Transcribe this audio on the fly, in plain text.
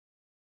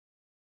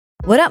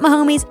What up, my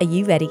homies? Are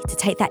you ready to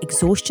take that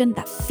exhaustion,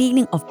 that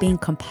feeling of being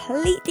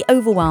completely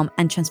overwhelmed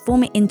and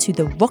transform it into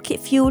the rocket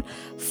fuel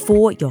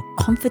for your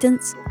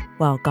confidence?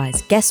 Well,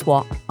 guys, guess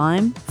what?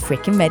 I'm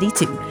freaking ready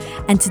too.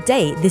 And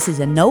today, this is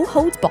a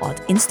no-holds-barred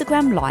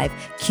Instagram Live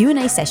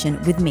Q&A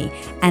session with me,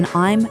 and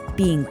I'm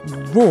being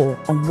raw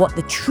on what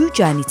the true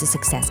journey to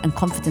success and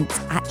confidence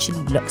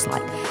actually looks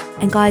like.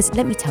 And guys,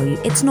 let me tell you,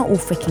 it's not all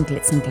freaking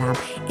glitz and glam.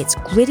 It's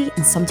gritty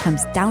and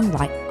sometimes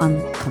downright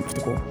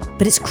uncomfortable.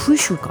 But it's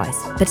crucial, guys.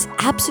 But it's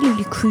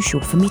absolutely crucial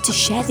for me to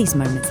share these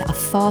moments that are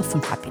far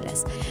from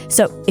fabulous.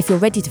 So if you're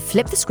ready to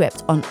flip the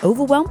script on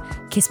overwhelm,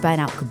 kiss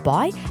burnout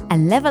goodbye,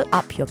 and level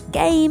up your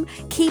game,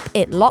 keep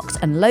it locked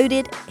and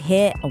loaded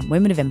here on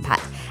Women of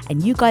Impact.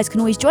 And you guys can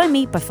always join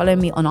me by following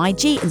me on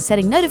IG and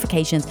setting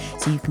notifications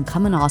so you can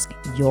come and ask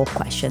your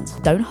questions.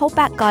 Don't hold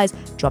back, guys.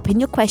 Drop in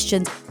your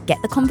questions,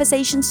 get the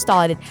conversation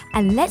started,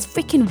 and let's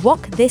freaking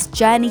rock this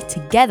journey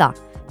together.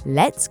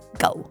 Let's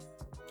go.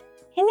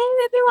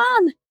 Hello,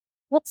 everyone.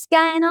 What's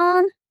going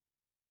on?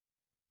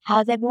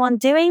 How's everyone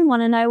doing?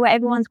 Want to know where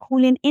everyone's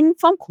calling in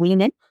from?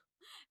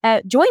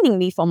 Joining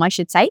me from, I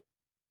should say.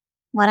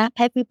 What up,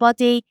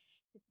 everybody?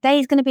 Today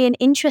is going to be an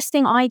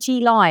interesting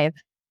IG Live.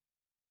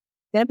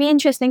 Going to be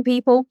interesting,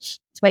 people.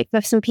 Let's wait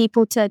for some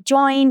people to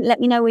join.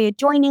 Let me know where you're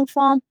joining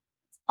from.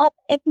 What's up,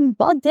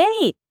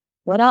 everybody?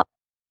 What up?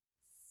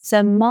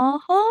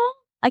 Samaha?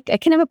 I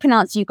can never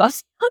pronounce you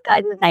guys'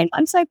 name.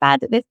 I'm so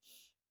bad at this.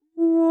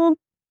 Have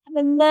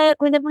a look.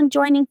 Where's everyone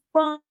joining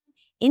from?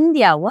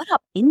 India. What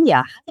up, India?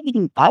 How's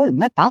everything going?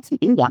 We're about from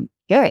India. I'm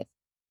curious.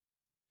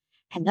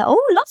 Hello.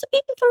 Oh, lots of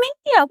people from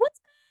India. What's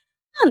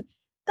going on?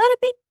 Got a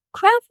big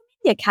crowd from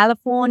India.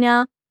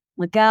 California.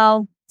 My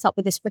girl. What's up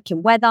with this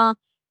freaking weather?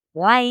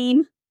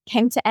 Lame.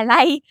 Came to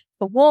LA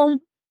for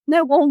warm.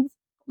 No warmth.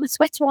 Got my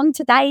sweater on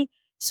today.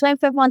 Just waiting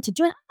for everyone to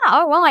join.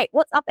 All right.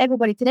 What's up,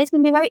 everybody? Today's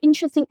going to be a very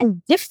interesting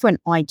and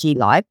different IG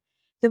Live.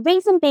 The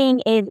reason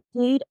being is,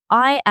 dude,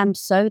 I am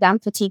so damn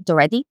fatigued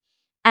already.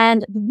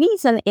 And the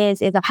reason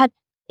is I've had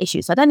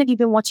issues. I don't know if you've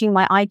been watching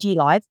my IG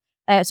Live,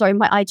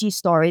 my IG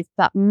stories,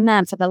 but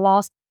man, for the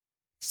last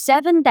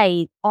 7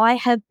 days, I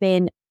have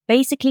been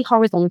basically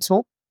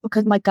horizontal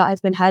because my gut has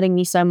been hurting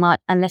me so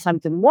much unless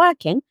I've been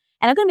working.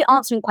 And I'm going to be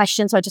answering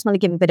questions, so I just want to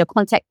give a bit of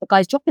context. But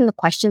guys, drop in the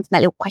questions in that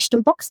little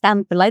question box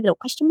down below, the little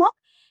question mark,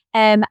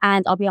 and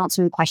I'll be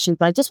answering questions.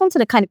 But I just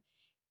wanted to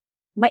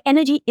my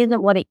energy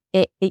isn't what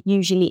it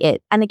usually is.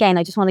 And again,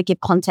 I just want to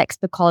give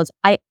context because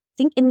I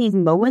think in these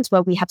moments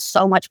where we have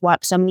so much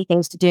work, so many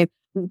things to do,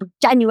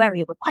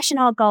 January, we're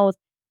questioning our goals,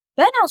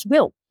 burnout's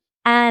real.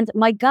 And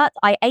my gut,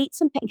 in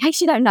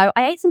case you don't know,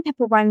 I ate some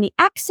pepperoni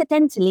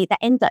accidentally that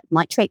ended up,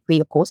 nitrate-free,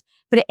 of course,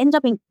 but it ended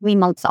up being 3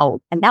 months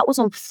old. And that was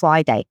on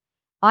Friday.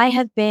 I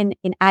have been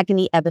in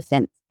agony ever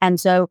since. And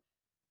so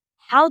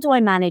how do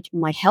I manage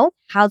my health?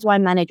 How do I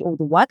manage all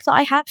the work that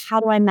I have? How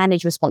do I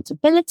manage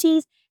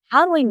responsibilities?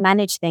 How do I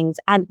manage things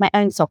and my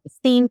own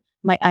self-esteem,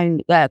 my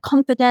own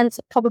confidence?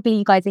 Probably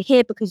you guys are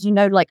here because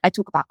I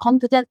talk about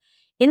confidence.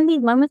 In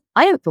these moments,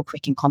 I don't feel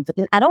freaking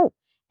confident at all.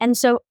 And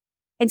so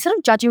instead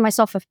of judging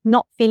myself for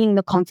not feeling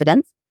the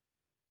confidence,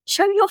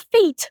 show your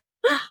feet.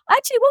 I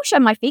actually will show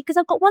my feet because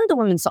I've got Wonder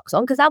Woman socks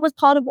on because that was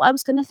part of what I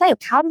was going to say.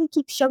 How do we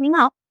keep showing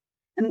up?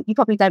 And you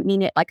probably don't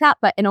mean it like that,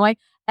 but anyway.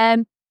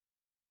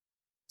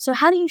 So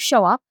how do you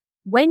show up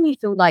when you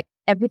feel like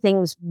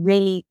everything's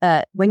really,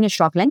 when you're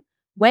struggling,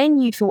 when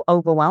you feel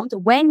overwhelmed,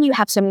 when you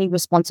have so many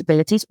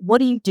responsibilities? What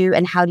do you do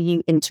and how do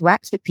you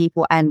interact with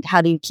people and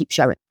how do you keep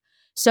showing?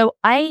 So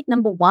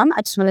number one,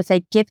 I just want to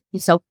say, give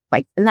yourself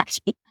grace. And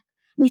actually,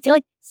 I need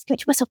to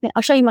scratch myself in.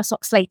 I'll show you my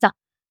socks later.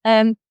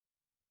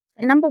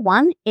 Number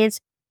one is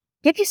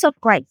give yourself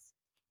grace.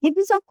 Give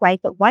yourself grace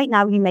that right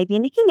now you may be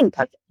in a healing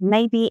process, you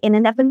may be in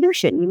an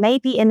evolution, you may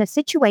be in a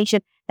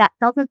situation that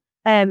doesn't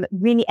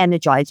really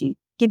energize you.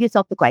 Give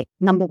yourself the grace,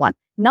 number one.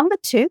 Number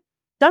two,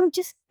 don't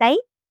just stay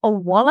or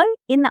wallow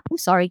in that. Oh,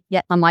 sorry.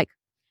 Yeah, my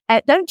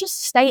mic. Don't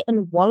just stay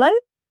and wallow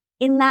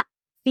in that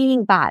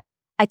feeling bad.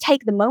 I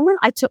take the moment.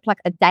 I took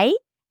a day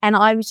and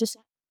I was just,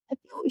 I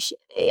feel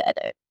shitty. I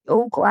don't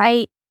feel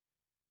great.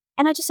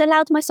 And I just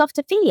allowed myself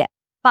to feel it.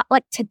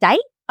 But today,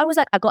 I was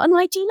I got an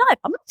IG Live.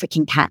 I'm not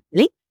freaking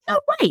cancelling. No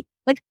way.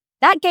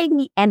 That gave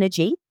me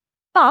energy,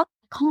 but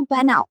I can't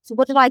burn out. So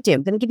what did I do?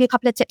 I'm going to give you a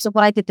couple of tips of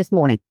what I did this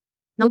morning.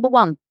 Number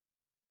one,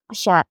 a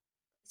shirt.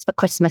 It's for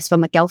Christmas from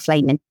my girl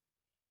Flaming.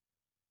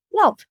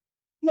 Love.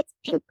 It's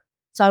pink.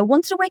 So I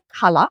wanted to wear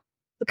color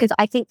because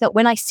I think that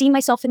when I see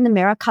myself in the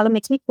mirror, color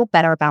makes me feel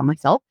better about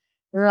myself.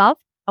 Love.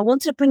 I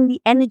wanted to bring the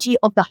energy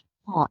of the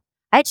heart.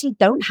 I actually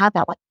don't have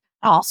that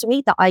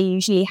arsery that I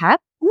usually have,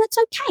 and that's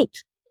okay.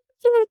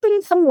 I'm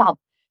bring some love.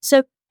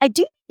 So I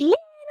do little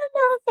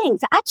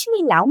things that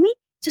actually allow me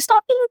to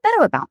start feeling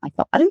better about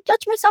myself. I don't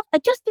judge myself. I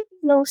just do these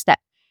little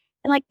steps.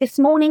 And this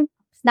morning,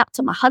 I snapped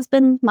to my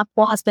husband, my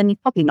poor husband. He's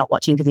probably not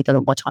watching because he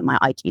doesn't watch on my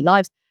IG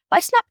Lives. But I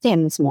snapped to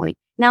him this morning.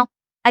 Now,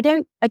 I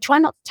try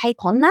not to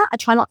take on that. I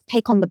try not to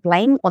take on the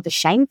blame or the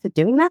shame for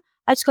doing that.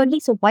 I just go,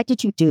 Lisa, why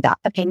did you do that?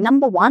 Okay,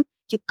 number one,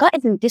 your gut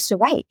is in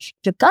disarray. If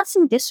your gut's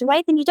in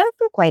disarray, then you don't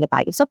feel great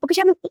about yourself because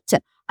you haven't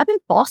eaten. I've been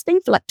fasting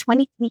for like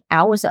 23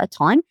 hours at a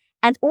time,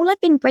 and all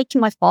I've been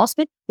breaking my fast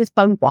with was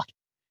bone broth.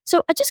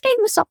 So I just gave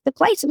myself the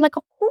grace. I'm like,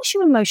 of course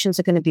your emotions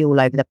are going to be all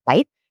over the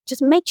place.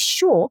 Just make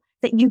sure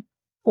that you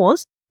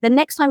pause the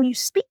next time you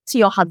speak to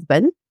your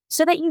husband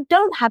so that you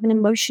don't have an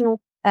emotional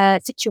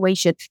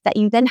situation that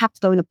you then have to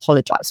go and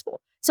apologize for.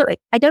 So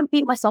I don't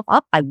beat myself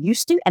up. I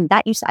used to, and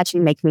that used to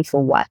actually make me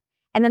feel worse.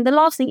 And then the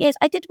last thing is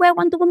I did wear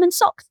Wonder Woman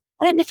socks.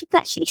 I don't know if you can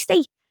actually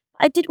see.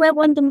 I did wear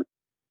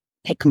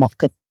take them off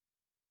because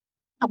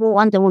I wore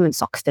Wonder Woman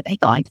socks today,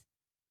 guys.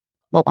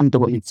 Well, Wonder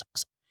Woman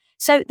socks.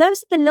 So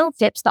those are the little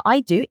tips that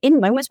I do in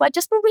moments where I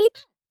just feel really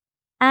bad.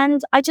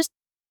 And I just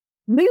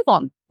move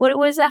on. What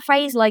was that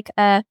phrase? Like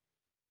put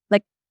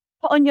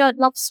on your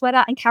love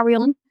sweater and carry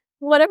on,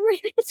 whatever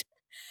it is.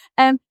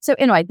 So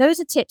anyway, those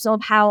are tips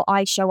of how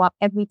I show up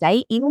every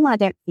day, even when I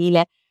don't feel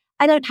it.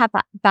 I don't have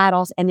that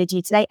badass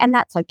energy today, and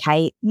that's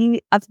okay.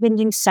 I've been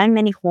doing so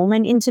many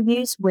hormone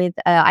interviews with,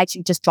 I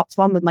actually just dropped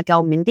one with my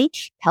girl, Mindy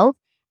Health,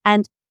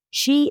 and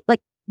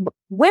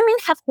women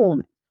have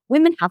hormones.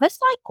 Women have a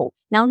cycle.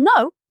 Now,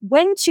 know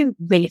when to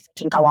really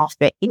fucking go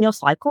after it in your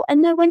cycle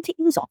and know when to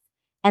ease off.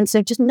 And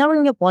so just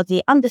knowing your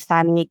body,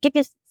 understanding it, give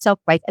yourself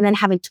grace, and then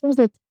having tools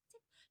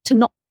to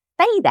not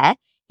stay there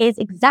is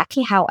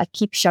exactly how I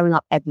keep showing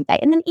up every day.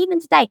 And then even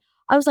today,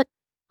 I was like,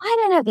 I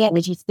don't have the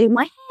energy to do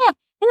my hair. And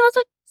I was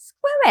like,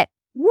 screw it.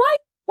 Why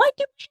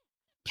do I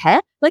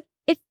care? Like,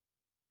 I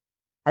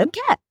don't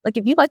care. Like,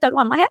 if you guys don't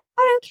want my hair,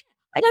 I don't care.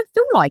 I don't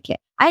feel like it.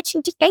 I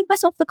actually just gave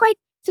myself the grace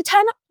to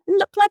turn up and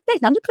look like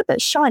this. Now, look a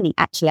bit shiny,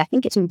 actually. I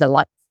think it's in the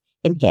lights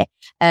in here.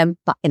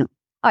 But, you know.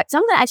 All right, so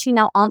I'm going to actually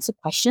now answer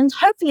questions.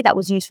 Hopefully that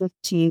was useful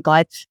to you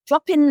guys.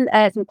 Drop in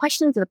some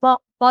questions at the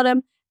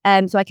bottom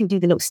so I can do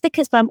the little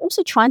stickers, but I'm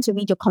also trying to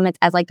read your comments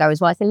as I go as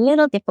well. It's a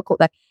little difficult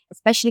though,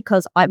 especially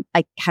because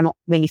I cannot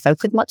really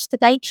focus much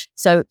today.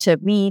 So to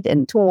read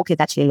and talk is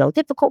actually a little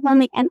difficult for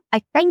me. And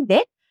I say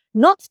this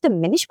not to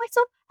diminish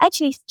myself. I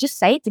actually just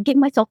say it to give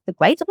myself the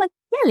grace. I'm like,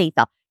 yeah,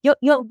 Lisa,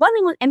 you're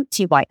running on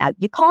empty right now.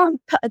 You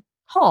can't put a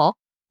car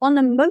on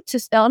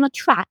a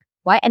track,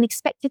 right, and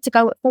expect it to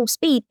go at full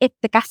speed if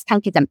the gas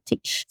tank is empty.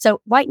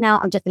 So right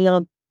now,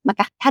 my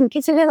gas tank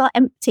is a little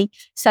empty.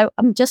 So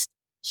I'm just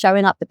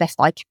showing up the best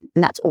I can,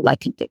 and that's all I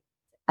can do.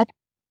 Okay,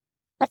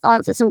 let's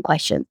answer some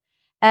questions.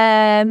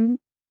 Kind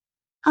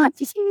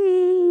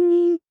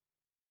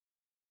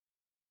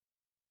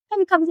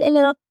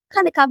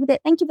of covered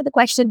it. Thank you for the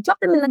question. Drop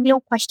them in the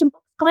little question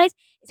box, guys.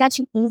 It's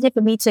actually easier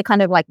for me to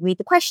kind of like read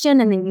the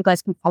question, and then you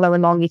guys can follow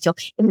along if you're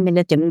in the middle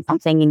of doing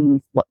something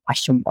and what the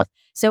question was.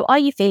 So are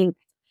you feeling?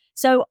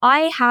 So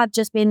I have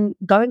just been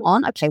going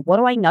on, okay, what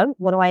do I know?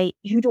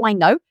 Who do I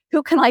know?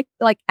 Who can I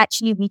like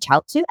actually reach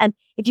out to? And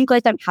if you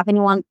guys don't have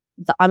anyone,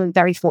 I'm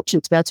very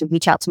fortunate to be able to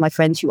reach out to my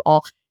friends who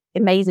are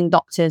amazing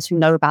doctors who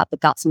know about the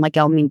guts, and my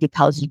girl Mindy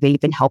Pels has really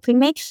been helping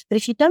me. But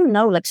if you don't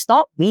know, like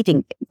start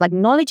reading things. Like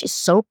knowledge is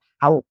so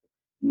powerful.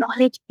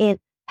 Knowledge is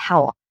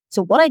power.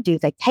 So what I do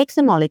is I take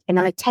the knowledge and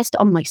then I test it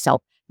on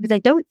myself because I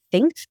don't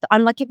think that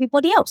I'm like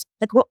everybody else.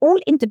 Like we're all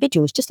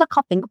individuals, just like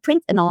our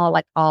fingerprints and our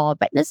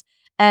retinas.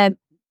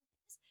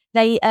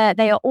 They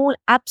are all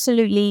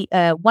absolutely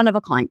one of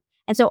a kind.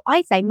 And so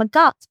I say my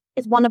gut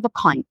is one of a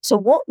kind. So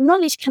what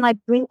knowledge can I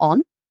bring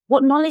on?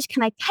 What knowledge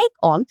can I take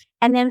on?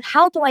 And then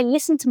how do I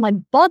listen to my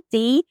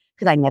body?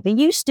 Because I never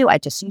used to. I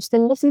just used to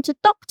listen to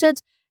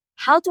doctors.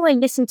 How do I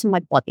listen to my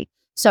body?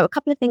 So a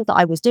couple of things that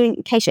I was doing,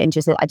 in case you're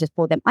interested, I just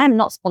bought them. I am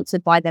not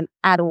sponsored by them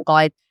at all,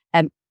 guys.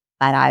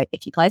 But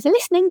if you guys are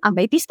listening, I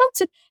may be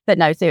sponsored. But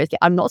no, seriously,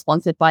 I'm not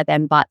sponsored by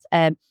them. But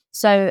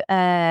so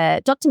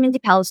Dr. Mindy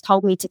Pels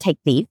told me to take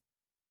these.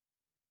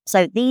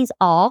 So these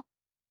are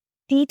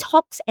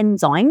detox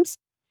enzymes,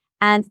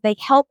 and they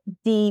help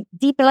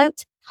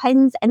debloat,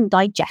 cleanse, and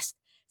digest.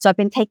 So I've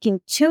been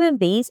taking 2 of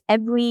these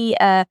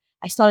I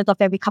started off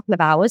every couple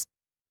of hours.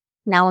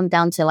 Now I'm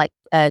down to like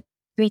 3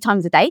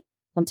 times a day.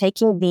 I'm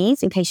taking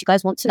these in case you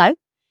guys want to know.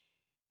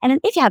 And then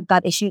if you have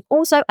gut issues,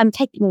 also I'm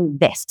taking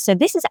this. So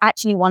this is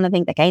actually one of the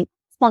things, again,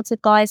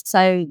 sponsored, guys.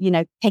 So,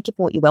 take it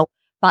for what you will.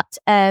 But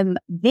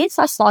this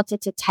I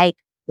started to take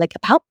like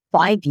about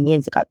 5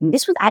 years ago. And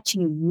this was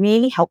actually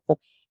really helpful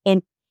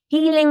in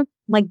healing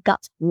my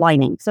gut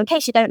lining. So in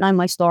case you don't know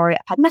my story,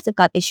 I've had massive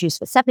gut issues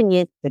for 7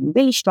 years, been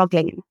really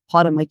struggling in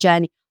part of my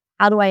journey.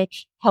 How do I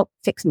help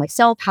fix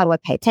myself? How do I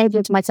pay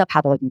attention to myself?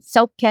 How do I do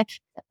self-care?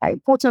 That's very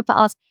important for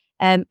us.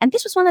 And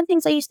this was one of the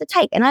things I used to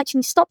take, and I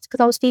actually stopped because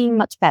I was feeling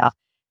much better.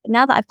 But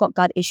now that I've got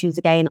gut issues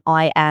again,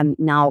 I am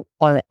now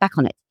back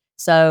on it.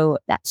 So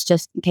that's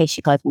just in case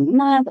you guys want to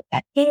know what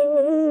that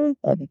is,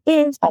 what it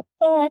is, right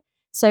there.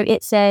 So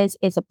it says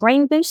it's a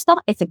brain booster,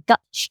 it's a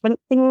gut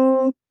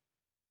strengthening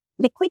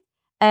liquid,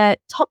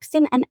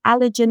 toxin and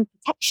allergen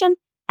protection,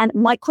 and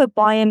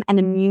microbiome and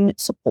immune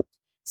support.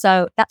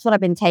 So that's what I've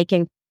been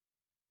taking.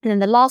 And then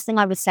the last thing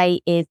I would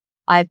say is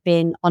I've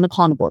been on a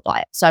carnivore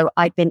diet. So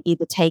I've been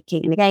either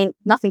taking, and again,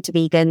 nothing to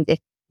vegans, if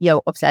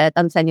you're upset,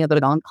 I'm saying you're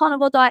going to go on a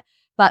carnivore diet,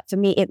 but for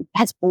me, it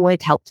has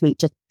always helped me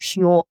just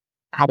pure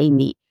fatty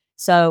meat.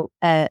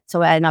 And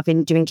I've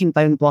been drinking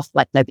bone broth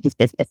like nobody's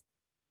business.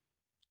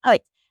 All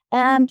right.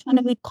 I'm trying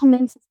to read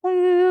comments.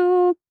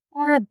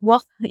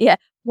 Broth, yeah,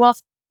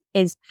 broth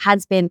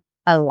has been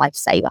a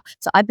lifesaver.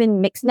 So I've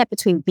been mixing it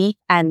between beef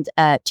and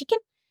chicken,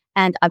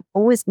 and I've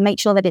always made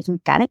sure that it's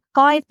organic,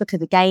 guys,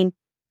 because again,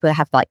 we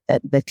have like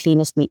the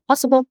cleanest meat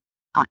possible.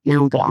 Now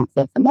I'm going to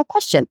answer some more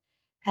questions.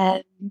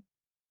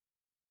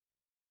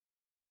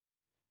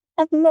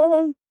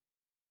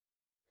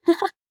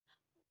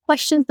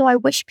 Questions do I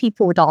wish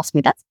people would ask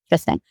me? That's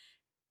interesting.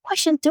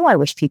 Question do I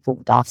wish people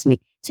would ask me?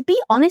 To be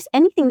honest,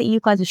 anything that you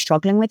guys are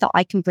struggling with that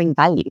I can bring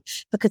value,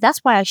 because that's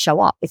why I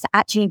show up, is to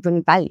actually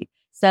bring value.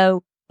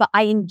 So, but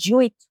I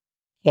enjoy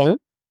talking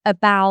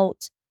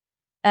about,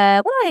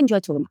 what do I enjoy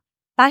talking about?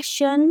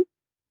 Fashion,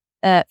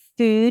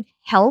 food,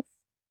 health,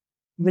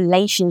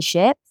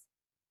 relationships,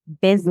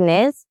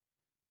 business,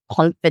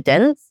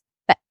 confidence.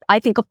 But I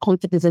think of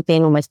confidence as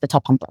being almost the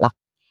top umbrella.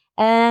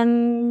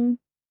 Okay.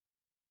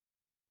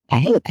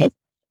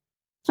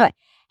 All right.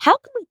 How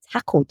can we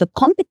tackle the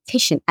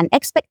competition and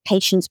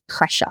expectations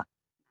pressure?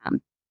 I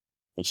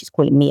think she's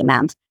calling me a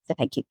ma'am, so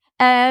thank you.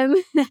 How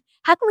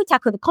can we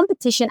tackle the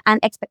competition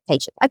and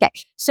expectations? Okay,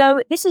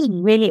 so this is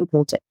really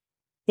important.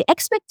 The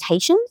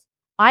expectations,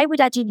 I would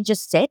actually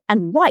just sit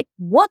and write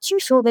what you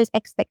feel those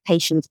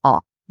expectations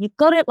are. You've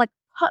got to like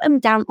put them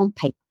down on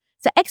paper.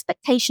 So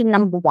expectation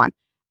number one,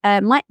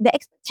 the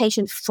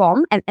expectation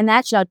from, and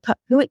actually I'd put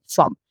who it's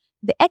from.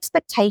 The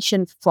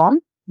expectation from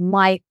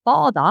my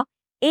father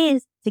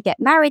is to get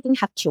married and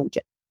have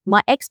children.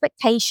 My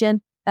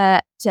expectation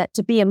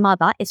to be a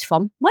mother is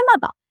from my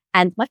mother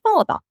and my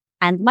father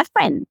and my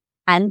friend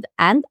and.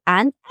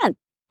 And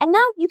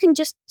now you can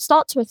just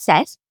start to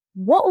assess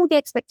what all the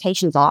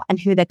expectations are and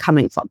who they're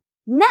coming from.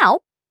 Now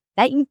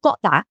that you've got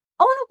that,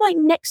 I want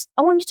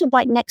you to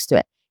write next to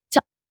it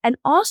and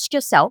ask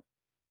yourself,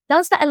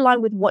 does that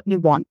align with what you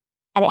want?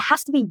 And it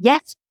has to be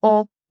yes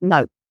or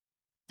no.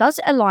 Does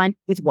it align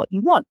with what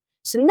you want?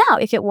 So now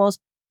if it was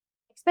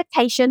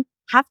expectation,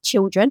 have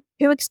children,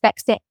 who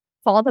expects it?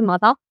 Father,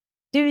 mother.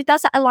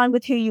 Does that align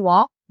with who you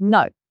are?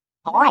 No.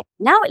 All right.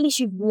 Now at least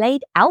you've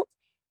laid out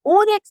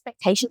all the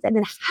expectations and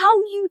then how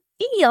you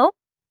feel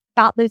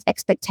about those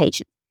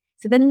expectations.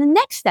 So then the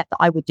next step that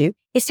I would do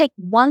is take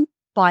one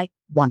by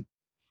one.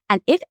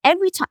 And if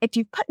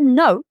you put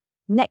no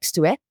next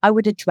to it, I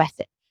would address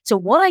it. So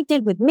what I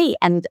did with me,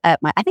 and I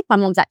think my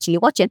mom's actually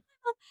watching,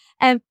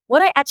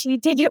 what I actually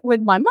did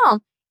with my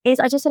mom is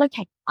I just said,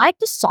 okay, I've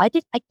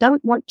decided I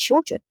don't want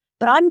children,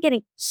 but I'm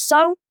getting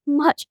so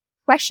much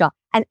pressure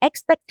and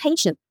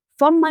expectation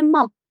from my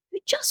mom, who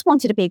just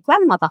wanted to be a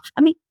grandmother.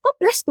 I mean, God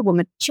bless the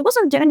woman. She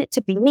wasn't doing it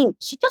to be mean.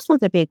 She just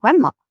wanted to be a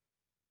grandmother.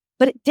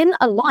 But it didn't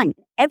align.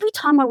 Every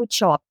time I would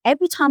show up,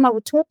 every time I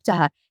would talk to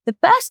her, the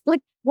first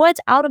words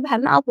out of her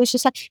mouth was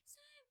just like,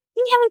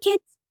 you having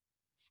kids?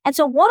 And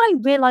so what I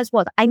realized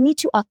was I need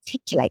to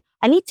articulate.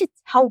 I need to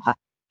tell her,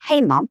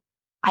 hey, mom,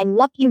 I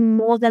love you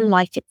more than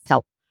life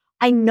itself.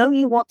 I know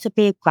you want to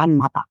be a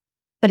grandmother,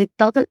 but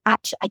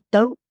I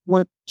don't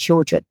want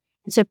children.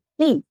 And so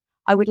please,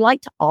 I would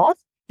like to ask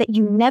that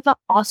you never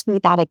ask me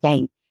that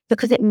again,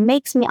 because it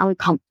makes me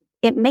uncomfortable.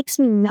 It makes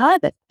me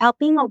nervous about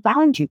being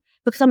around you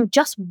because I'm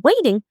just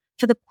waiting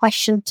for the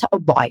question to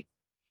arrive.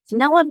 So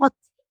now I've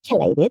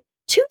articulated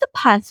to the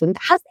person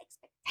that has the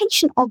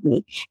expectation of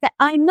me that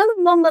I'm no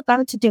longer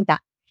going to do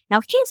that.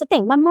 Now, here's the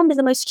thing. My mom is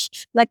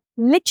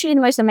literally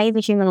the most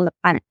amazing human on the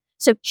planet.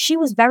 So she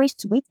was very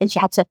sweet and she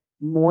had to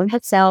mourn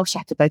herself. She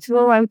had to go through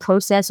her own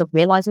process of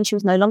realizing she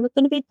was no longer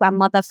going to be a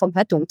grandmother from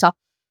her daughter.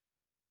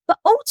 But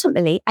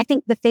ultimately, I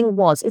think the thing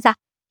is that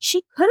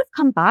she could have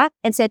come back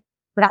and said,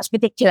 well, that's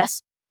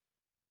ridiculous.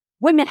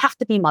 Women have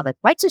to be mothered,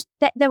 right? So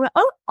there are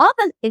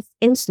other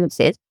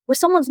instances where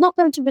someone's not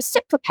going to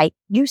reciprocate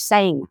you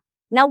saying that.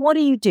 Now, what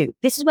do?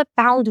 This is where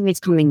boundaries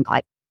come in,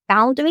 guys.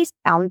 Boundaries.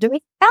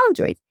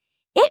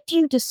 If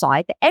you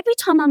decide that every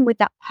time I'm with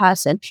that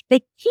person,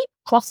 they keep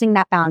crossing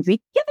that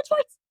boundary, you have a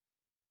choice.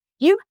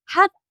 You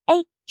have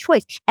a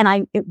choice.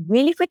 And it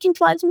really freaking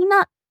drives me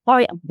nuts.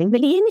 Sorry, I'm being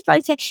really in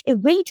the here. It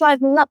really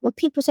drives me nuts when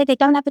people say they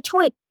don't have a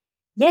choice.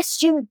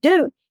 Yes, you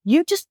do.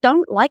 You just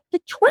don't like the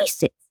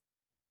choices.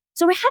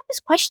 So we had this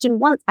question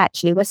once,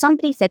 actually, where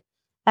somebody said,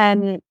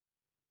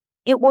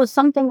 it was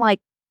something like,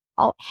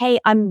 oh, hey,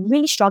 I'm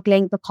really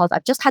struggling because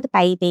I've just had a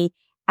baby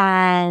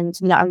and,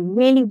 I'm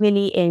really,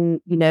 really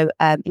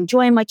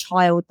enjoying my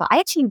child, but I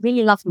actually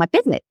really love my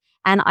business.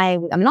 And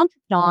I'm an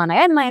entrepreneur and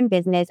I own my own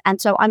business.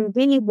 And so I'm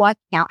really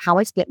working out how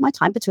I split my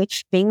time between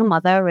being a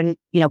mother and,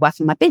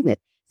 working my business.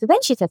 So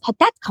then she says her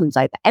dad comes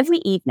over every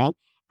evening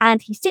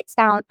and he sits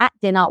down at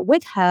dinner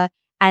with her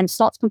and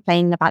starts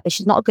complaining about that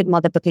she's not a good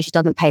mother because she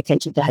doesn't pay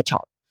attention to her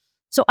child.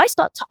 So I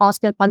start to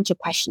ask her a bunch of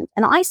questions.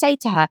 And I say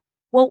to her,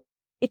 well,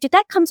 if your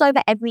dad comes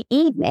over every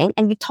evening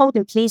and you told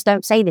him, please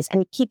don't say this, and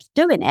he keeps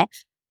doing it,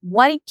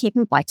 why do you keep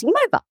inviting him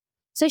over?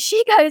 So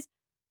she goes,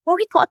 well,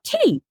 he's got a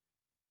key.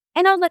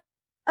 And I was like,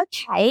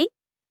 okay,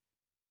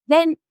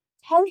 then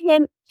tell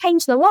him,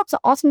 change the locks or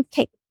ask him to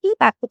take the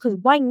feedback because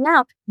right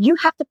now you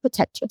have to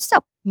protect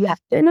yourself. You have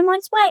to do it in a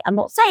nice way. I'm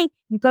not saying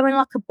you go in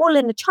like a bull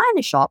in a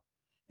china shop,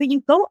 but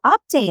you go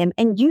up to him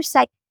and you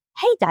say,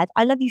 hey, Dad,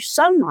 I love you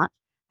so much.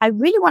 I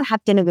really want to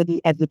have dinner with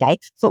you every day.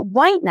 But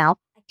right now,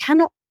 I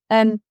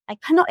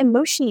cannot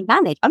emotionally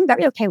manage. I'm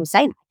very okay with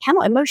saying I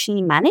cannot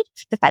emotionally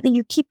manage the fact that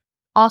you keep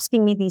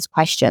asking me these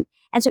questions.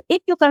 And so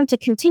if you're going to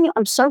continue,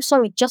 I'm so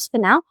sorry, just for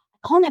now,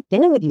 I can't have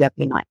dinner with you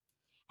every night.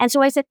 And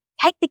so I said,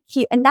 take the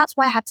key. And that's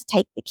why I had to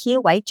take the key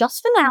away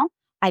just for now.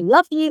 I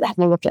love you. I have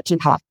no reflection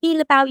of how I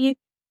feel about you.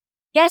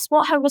 Guess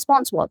what her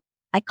response was?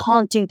 I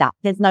can't do that.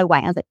 There's no way.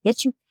 I was like,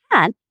 yes, you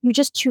can. You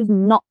just choose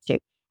not to.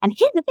 And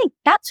here's the thing.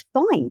 That's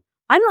fine.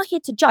 I'm not here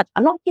to judge.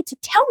 I'm not here to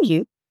tell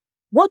you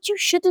what you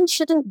should and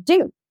shouldn't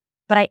do.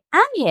 But I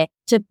am here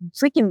to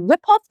freaking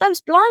rip off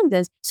those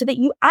blinders so that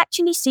you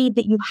actually see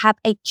that you have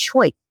a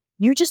choice.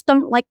 You just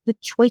don't like the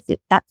choices.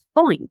 That's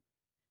fine.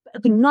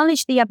 But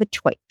acknowledge the other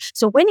choice.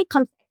 So when it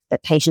comes to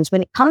expectations,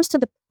 when it comes to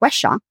the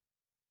pressure,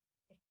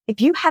 if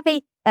you have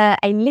a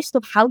list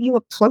of how you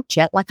approach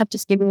it, like I've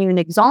just given you an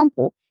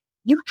example,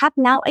 you have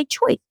now a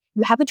choice.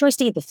 You have a choice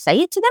to either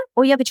say it to them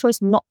or you have a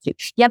choice not to.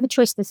 You have a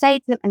choice to say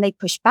it to them and they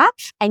push back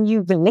and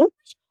you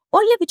relinquish,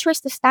 or you have a choice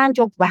to stand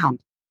your ground.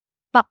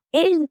 But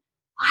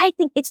I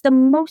think it's the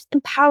most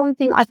empowering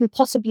thing I can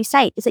possibly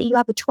say is that you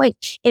have a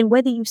choice in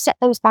whether you set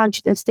those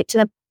boundaries and stick to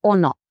them or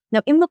not.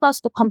 Now, in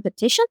regards to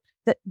competition,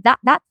 that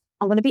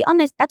I'm going to be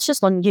honest, that's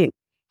just on you.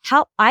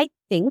 How I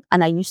think,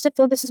 and I used to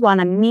feel this as well,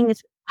 and I mean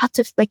this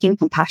utter freaking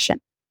compassion.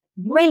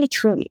 Really,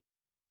 truly.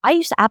 I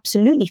used to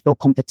absolutely feel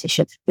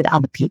competition with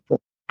other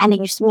people. And it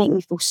used to make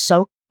me feel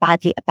so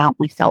badly about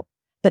myself.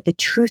 But the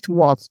truth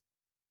was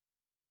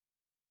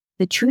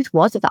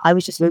that I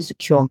was just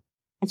insecure.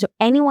 And so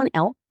anyone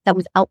else that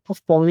was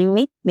outperforming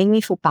me made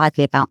me feel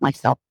badly about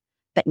myself.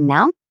 But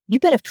now, you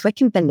better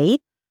freaking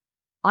believe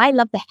I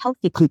love the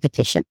healthy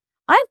competition.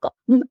 I've got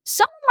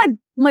some of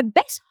my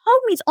best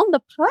homies on the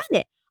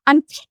planet.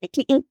 I'm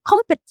technically in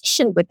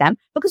competition with them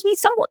because we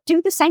somewhat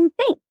do the same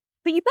thing.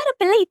 But you better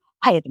believe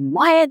I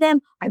admire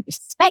them, I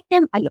respect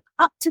them, I look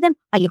up to them,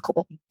 I look at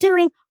what they're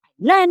doing, I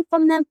learn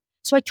from them.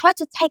 So I try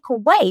to take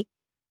away,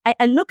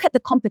 I look at the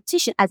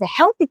competition as a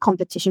healthy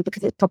competition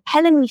because it's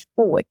propelling me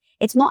forward.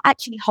 It's not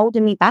actually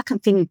holding me back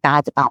and feeling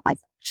bad about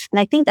myself. And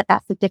I think that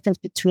that's the difference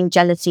between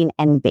jealousy and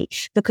envy,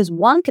 because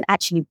one can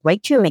actually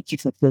break you and make you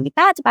feel really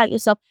bad about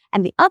yourself.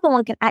 And the other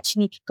one can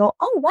actually go,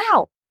 oh,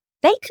 wow,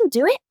 they can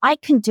do it. I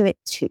can do it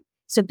too.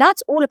 So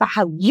that's all about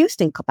how you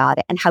think about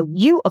it and how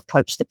you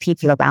approach the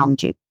people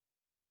around you.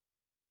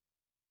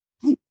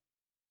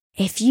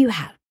 If you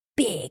have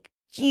big,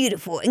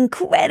 beautiful,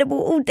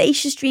 incredible,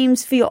 audacious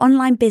dreams for your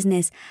online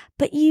business,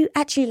 but you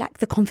actually lack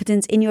the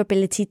confidence in your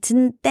ability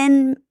to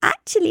then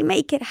actually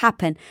make it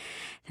happen,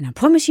 then I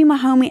promise you, my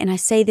homie, and I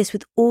say this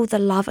with all the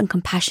love and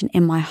compassion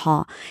in my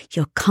heart,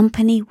 your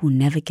company will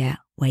never get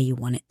where you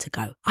want it to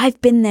go. I've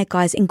been there,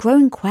 guys. In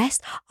Growing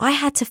Quest, I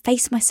had to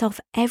face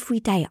myself every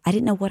day. I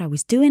didn't know what I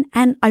was doing,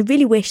 and I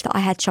really wish that I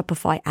had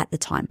Shopify at the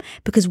time,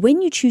 because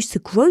when you choose to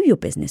grow your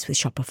business with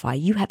Shopify,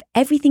 you have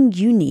everything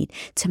you need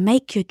to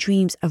make your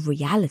dreams a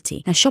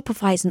reality. Now,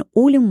 Shopify is an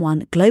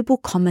all-in-one global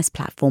commerce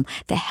platform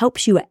that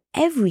helps you at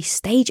every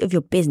stage of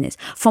your business.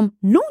 From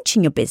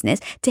launching your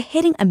business to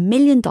hitting $1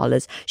 million,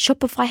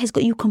 Shopify has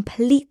got you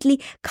completely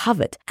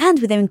covered. And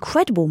with their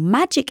incredible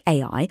Magic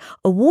AI,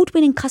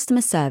 award-winning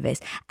customer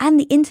service, and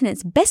the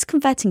internet's best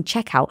converting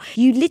checkout,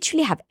 you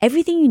literally have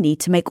everything you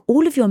need to make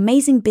all of your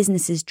amazing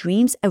business's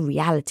dreams a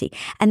reality.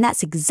 And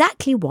that's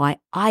exactly why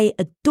I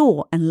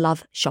adore and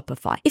love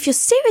Shopify. If you're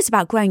serious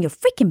about growing your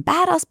freaking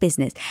badass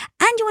business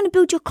and you want to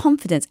build your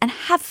confidence and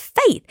have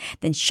faith,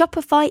 then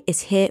Shopify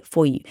is here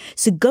for you.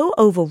 So go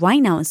over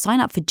right now and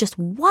sign up for just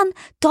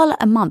 $1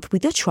 a month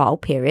with your trial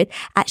period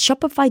at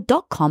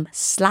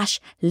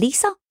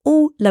shopify.com/Lisa,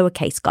 all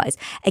lowercase, guys.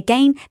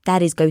 Again,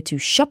 that is go to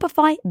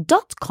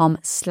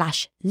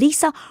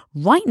shopify.com/Lisa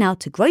right now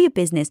to grow your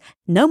business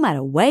no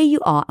matter where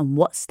you are and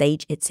what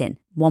stage it's in.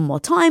 One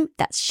more time,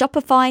 that's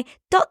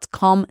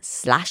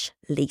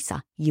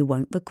shopify.com/Lisa. You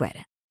won't regret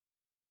it.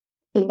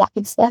 That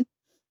is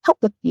help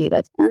with you.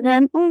 And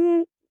then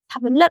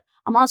have a look.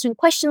 I'm answering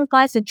questions,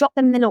 guys. So drop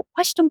them in the little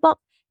question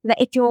box so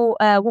that if you're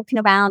walking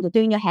around or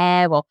doing your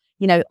hair or,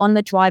 on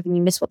the drive and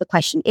you miss what the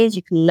question is,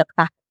 you can look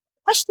back at what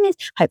the question is.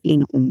 Hopefully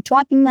not when you're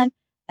driving them.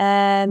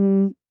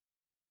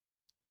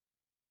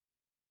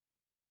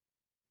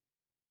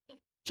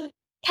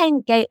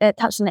 Ken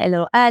touched on it a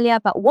little earlier,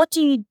 but what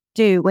do you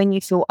do when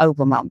you feel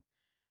overwhelmed?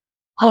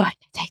 All right,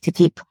 take a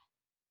deep breath.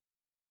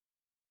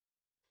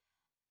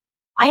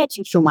 I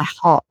actually feel my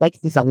heart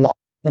races a lot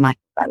when I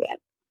feel very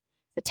overwhelmed.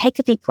 So take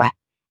a deep breath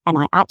and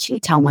I actually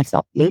tell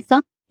myself,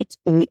 Lisa, it's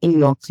all in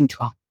your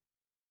control.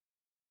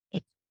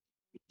 It's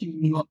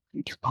in your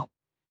control.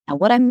 Now,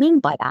 what I mean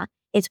by that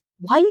is,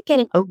 why are you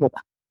getting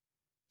overwhelmed?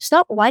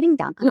 Start writing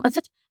down.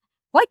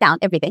 Write down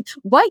everything.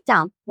 Write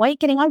down why you're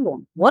getting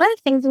overwhelmed. What are the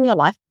things in your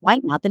life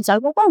right now that's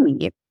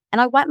overwhelming you? And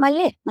I write my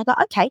list. And I go,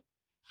 okay,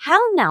 how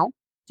now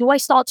do I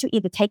start to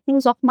either take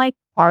things off my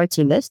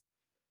priority list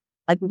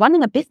Like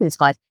running a business,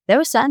 guys, there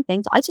are certain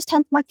things I just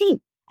turn to my team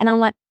and I'm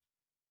like,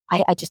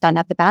 I just don't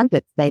have the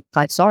bandwidth. They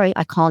like, sorry,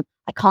 I can't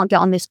get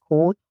on this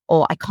call,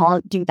 or I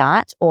can't do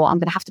that, or I'm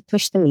going to have to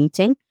push the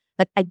meeting.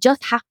 Like I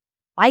just have,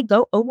 I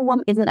go,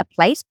 overwhelm isn't a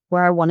place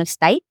where I want to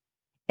stay.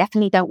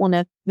 Definitely don't want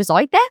to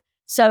reside there.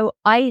 So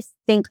I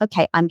think,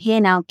 okay, I'm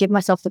here now, give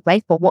myself the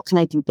grace, but what can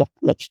I do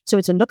differently? So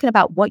it's looking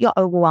about what you're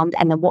overwhelmed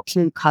and then what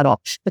can you cut off?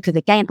 Because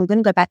again, I'm going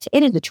to go back to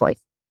it is a choice.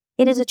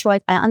 It is a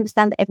choice. I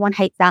understand that everyone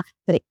hates that,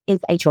 but it is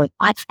a choice.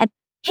 And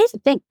here's the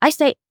thing. I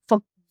say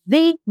from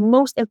the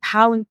most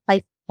empowering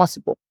place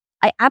possible.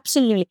 I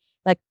absolutely,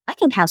 like, I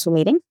can cancel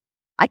meetings.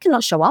 I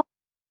cannot show up.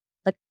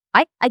 Like,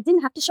 I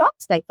didn't have to show up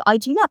today for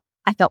IGF.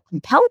 I felt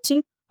compelled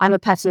to. I'm a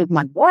person of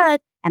my word,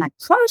 and I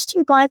promised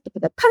you guys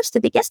because I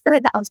posted it yesterday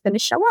that I was going to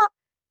show up.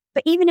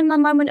 But even in my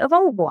moment of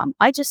overwhelm,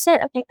 I just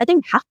said, okay, I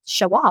didn't have to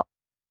show up,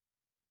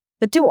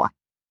 but do I?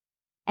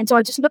 And so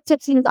I just looked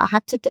at things that I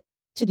had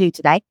to do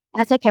today,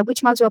 and I said, okay,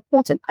 which ones are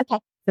important? Okay,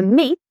 for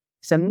me,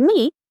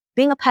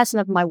 being a person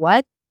of my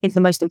word is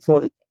the most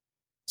important.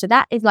 So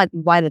that is like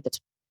right at the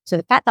top. So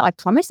the fact that I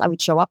promised I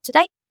would show up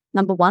today,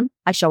 number one,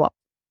 I show up.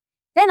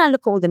 Then I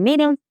look at all the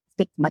meetings,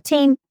 speak to my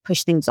team,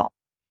 push things off.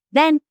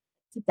 Then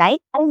today,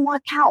 I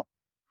work out.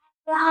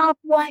 I love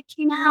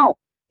working out.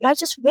 But I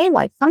just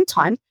realized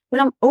sometimes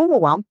when I'm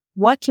overwhelmed,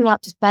 working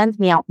out just burns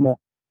me out more.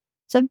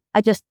 So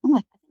I just,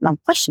 I'm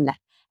questioning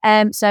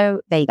that.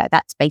 So there you go.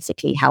 That's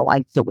basically how I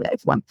deal with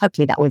everyone.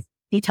 Hopefully that was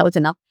detailed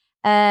enough.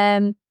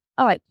 All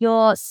right.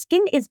 Your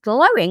skin is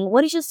glowing.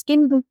 What is your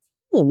skin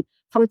routine?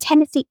 From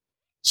Tennessee?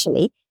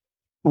 Actually,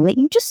 I'll let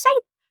you just say,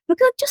 look,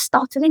 I just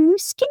started a new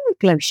skin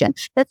lotion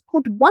that's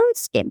called One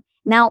Skin.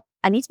 Now,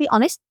 I need to be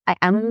honest, I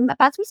am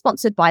about to be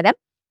sponsored by them,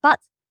 but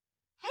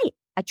hey,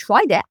 I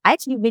tried it. I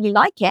actually really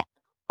like it.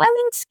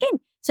 Glowing skin.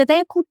 So they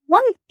are called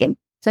One Skin.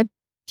 So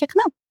check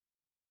them out.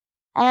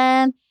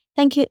 And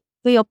thank you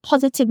for your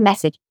positive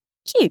message.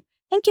 Thank you.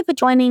 Thank you for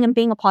joining and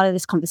being a part of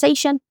this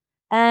conversation.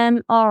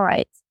 All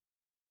right.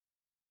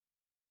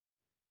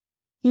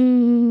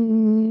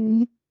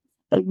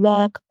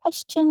 The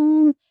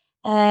question.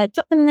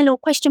 Drop them in the little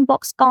question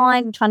box,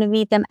 guys. I'm trying to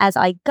read them as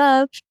I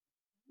go.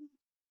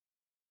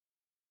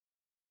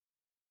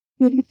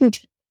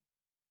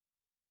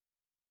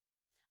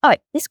 All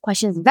right, this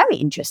question is very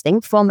interesting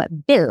from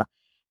Bill.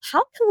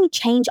 How can we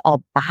change our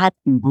bad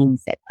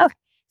mindset? Okay,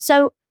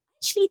 so I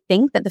actually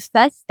think that the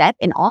first step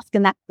in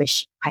asking that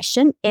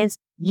question is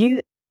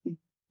you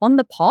on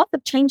the path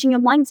of changing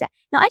your mindset.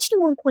 Now, I actually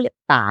won't call it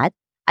bad.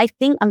 I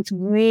think I'm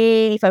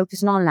really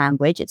focusing on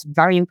language. It's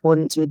very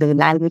important to the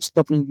language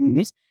that we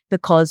use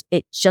because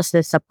it's just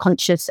a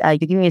subconscious, you're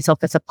giving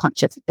yourself a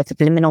subconscious, a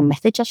subliminal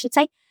message, I should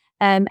say.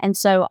 And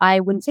so I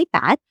wouldn't say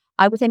bad.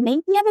 I would say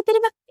maybe you have a bit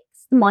of a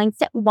fixed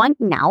mindset right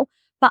now.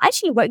 But I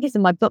actually wrote this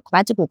in my book,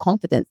 Radical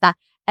Confidence, that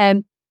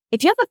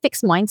if you have a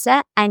fixed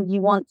mindset and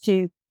you want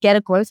to get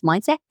a growth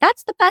mindset,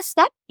 that's the first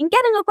step in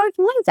getting a growth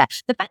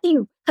mindset. The fact that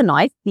you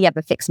recognize that you have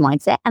a fixed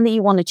mindset and that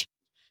you want to change.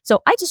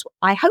 So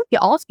I hope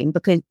you're asking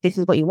because this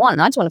is what you want.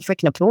 And I just want to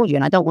freaking applaud you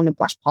and I don't want to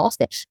brush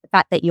past it. The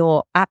fact that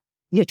you're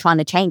trying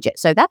to change it.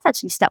 So that's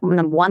actually step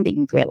number one that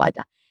you realize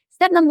that.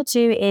 Step number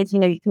two is, you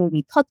can read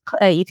you can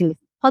listen to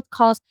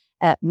podcasts.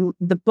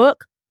 The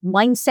book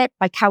Mindset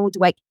by Carol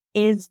Dweck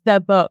is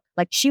the book.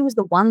 Like she was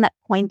the one that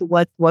coined the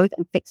word growth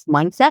and fixed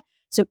mindset.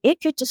 So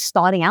if you're just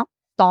starting out,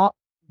 start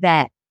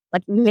there.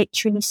 Like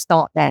literally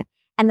start there.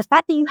 And the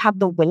fact that you have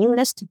the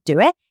willingness to do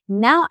it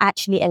now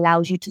actually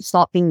allows you to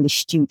start being the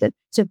student.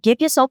 So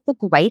give yourself the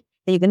grace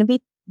that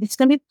it's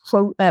going to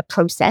be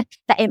process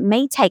that it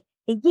may take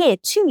a year,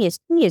 2 years,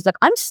 3 years. Like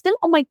I'm still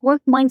on my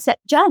growth mindset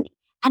journey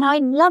and I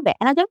love it.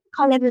 And I don't think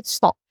I'll ever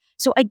stop.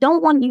 So I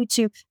don't want you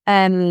to put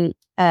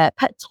a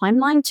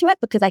timeline to it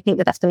because I think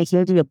that that's going to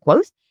hinder your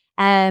growth.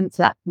 So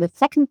that's the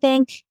second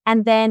thing.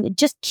 And then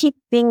just keep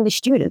being the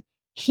student.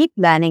 Keep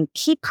learning,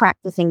 keep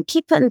practicing,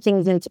 keep putting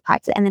things into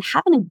practice and then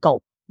having a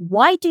goal.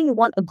 Why do you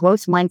want a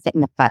growth mindset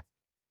in the first?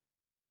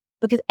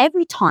 Because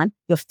every time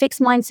your fixed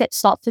mindset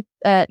starts to,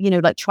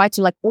 try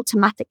to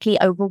automatically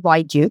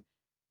override you,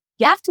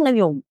 you have to know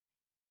your,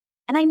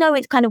 and I know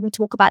it's we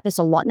talk about this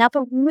a lot now,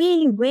 but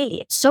really,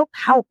 really, it's so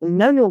powerful.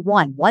 Know your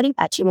why. Why do you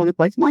actually want a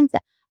growth mindset?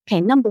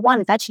 Okay, number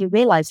one is actually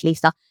realize,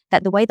 Lisa,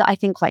 that the way that I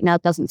think right now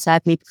doesn't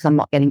serve me because I'm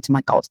not getting to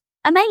my goals.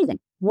 Amazing.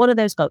 What are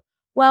those goals?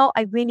 Well,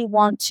 I really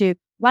want to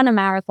run a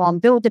marathon,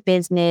 build a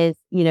business,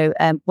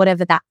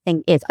 whatever that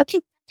thing is.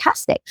 Okay,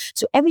 fantastic.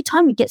 So every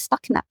time you get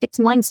stuck in that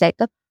fixed mindset,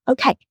 go,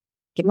 okay,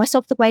 give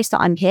myself the grace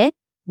that I'm here.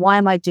 Why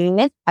am I doing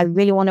this? I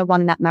really want to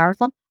run that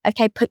marathon.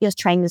 Okay, put your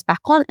trainers back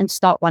on and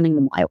start running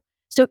the mile.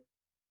 So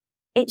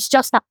it's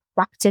just that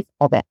practice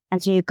of it.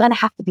 And so you're going to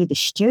have to be the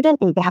student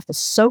and you have to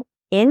soak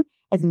in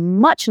as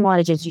much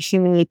knowledge as you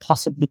humanly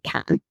possibly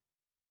can.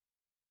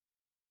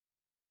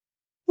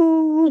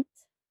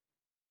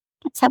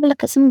 Let's have a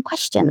look at some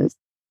questions.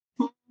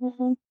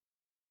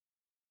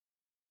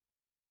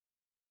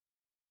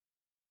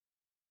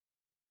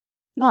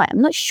 Right,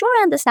 I'm not sure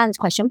I understand this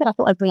question, but I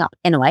thought I'd bring it up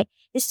anyway.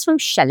 This is from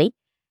Shelley.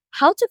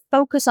 How to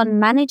focus on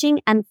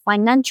managing and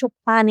financial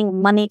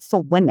planning money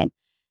for women.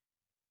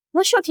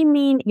 not sure if you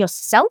mean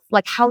yourself,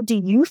 like how do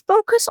you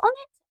focus on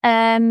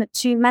it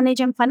to manage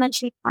and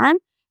financially plan,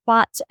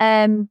 but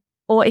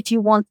or if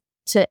you want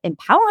to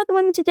empower other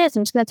women to do this.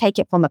 I'm just going to take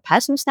it from a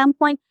personal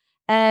standpoint.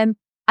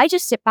 I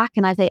just sit back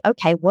and I say,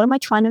 okay, what am I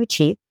trying to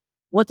achieve?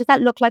 What does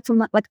that look like from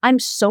like I'm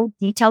so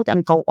detailed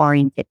and goal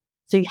oriented.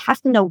 So you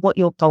have to know what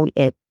your goal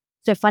is.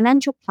 So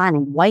financial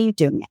planning, why are you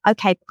doing it?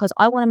 Okay, because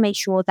I want to make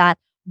sure that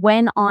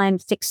when I'm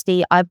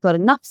 60, I've got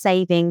enough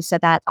savings so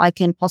that I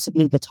can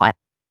possibly retire.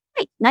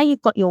 Great. Now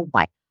you've got your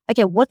why.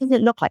 Okay, what does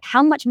it look like?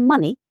 How much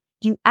money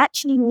do you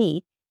actually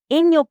need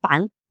in your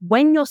bank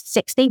when you're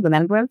 60?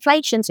 Remember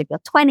inflation. So if you're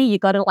 20, you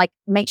got to like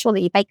make sure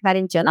that you bake that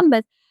into your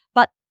numbers.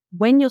 But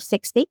when you're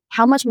 60,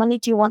 how much money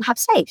do you want to have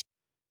saved?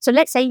 So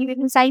let's say you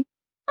even say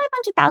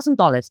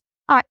 $500,000.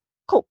 All right,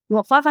 cool. You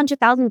want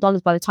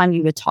 $500,000 by the time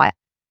you retire.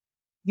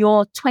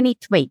 You're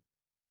 23.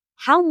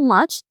 How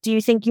much do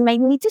you think you may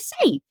need to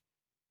save?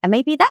 And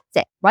maybe that's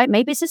it, right?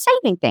 Maybe it's a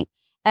saving thing.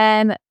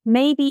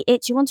 Maybe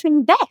it's you want to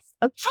invest.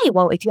 Okay,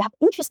 well, if you have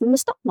interest in the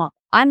stock market,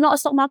 I'm not a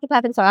stock market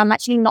person, so I'm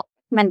actually not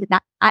recommending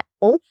that at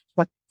all.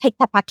 So take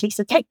that back,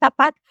 Lisa, take that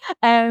back.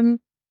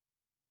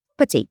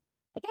 Property.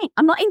 Again,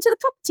 I'm not into the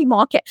property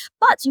market,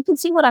 but you can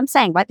see what I'm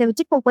saying, right? There are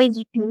different ways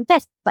you can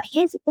invest. But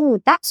here's the thing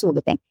with that sort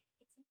of thing.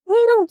 It's a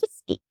little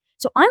risky.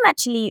 So I'm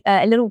actually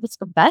a little risk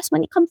averse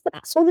when it comes to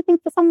that sort of thing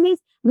for some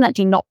reason. I'm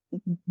actually not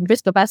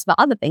risk averse for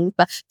other things,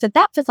 but to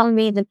that for some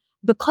reason,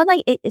 because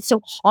it's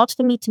so hard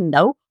for me to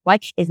know,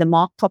 right? Is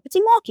the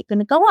property market going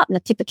to go up? Now,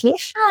 typically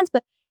it has,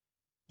 but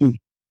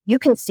you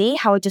can see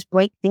how I just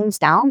break things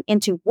down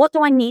into what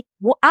do I need?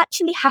 What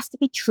actually has to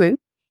be true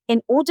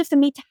in order for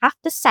me to have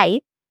to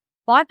save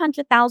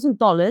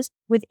 $500,000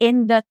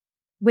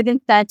 within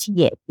 30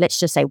 years. Let's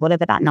just say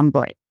whatever that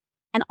number is.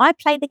 And I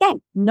play the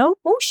game. No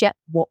bullshit.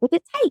 What would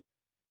it take?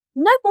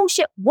 No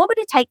bullshit. What would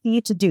it take for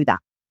you to do that?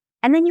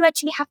 And then you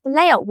actually have to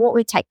lay out what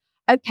would it take.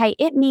 Okay,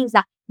 it means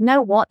that, you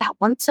know what, that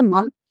once a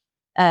month,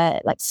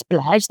 like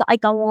splurge that I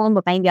go on,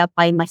 but maybe I'll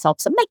buy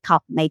myself some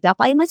makeup, maybe I'll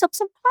buy myself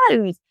some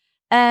clothes.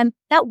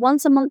 That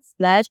once a month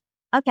splurge,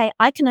 okay,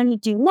 I can only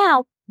do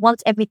now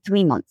once every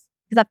 3 months.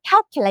 Because I've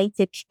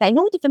calculated that in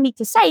order for me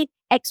to save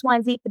X, Y,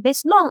 and Z for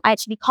this long, I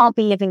actually can't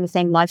be living the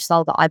same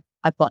lifestyle that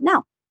I've got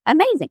now.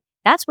 Amazing.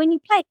 That's when you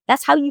play.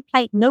 That's how you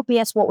play. No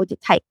BS. What would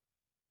it take?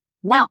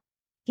 Now,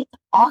 you have to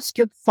ask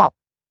yourself,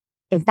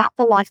 is that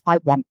the life I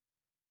want?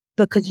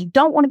 Because you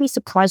don't want to be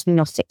surprised when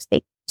you're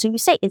 60. So you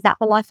say, is that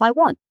the life I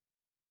want?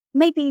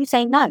 Maybe you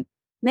say no.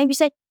 Maybe you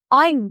say,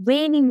 I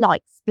really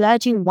like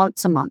splurging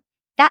once a month.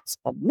 That's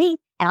for me,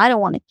 and I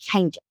don't want to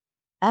change it.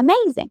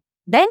 Amazing.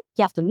 Then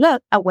you have to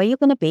look at where you're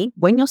going to be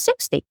when you're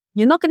 60.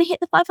 You're not going to hit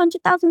the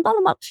 $500,000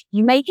 mark.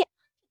 You may hit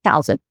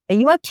 1,000. Are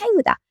you okay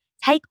with that?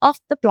 Take off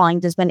the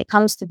blinders when it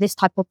comes to this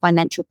type of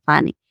financial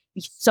planning.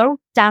 Be so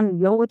damn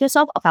real with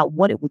yourself about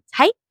what it would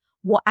take,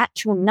 what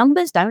actual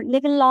numbers. Don't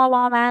live in la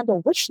la land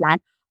or wish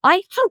land.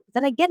 I hope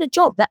that I get a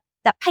job that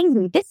pays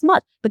me this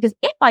much, because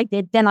if I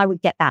did, then I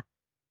would get that.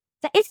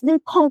 That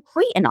isn't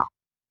concrete enough.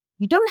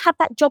 You don't have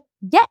that job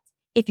yet.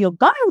 If you're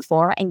going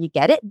for it and you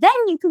get it, then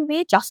you can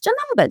readjust your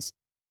numbers.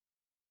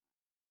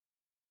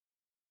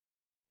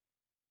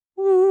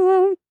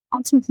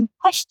 Answering some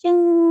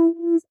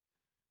questions.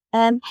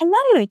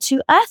 Hello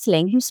to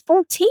Earthling, who's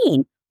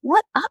 14.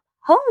 What up,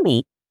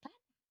 homie? Glad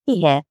to be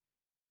here.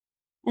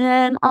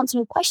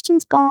 Answering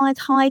questions, guys.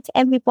 Hi to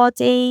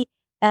everybody.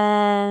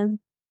 Come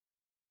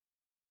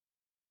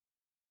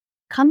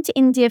to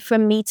India for a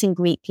meet and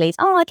greet, please.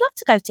 Oh, I'd love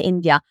to go to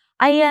India.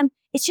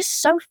 It's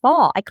just so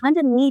far. I kind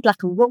of need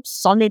like a real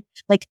solid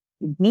like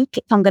week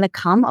if I'm going to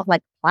come of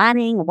like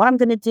planning or what I'm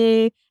going to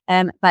do.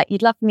 But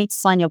you'd love for me to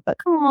sign your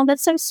book. Oh,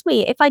 that's so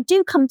sweet. If I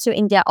do come to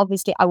India,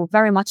 obviously I will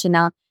very much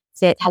announce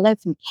it. Hello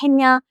from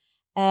Kenya.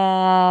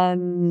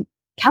 Can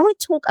we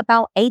talk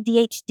about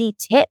ADHD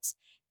tips?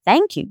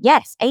 Thank you.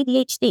 Yes,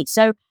 ADHD.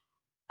 So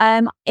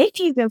if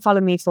you've been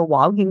following me for a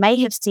while, you may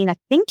have seen, I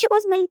think it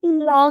was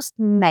maybe last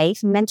May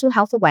for Mental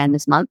Health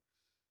Awareness Month,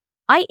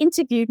 I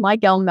interviewed my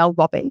girl, Mel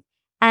Robbins,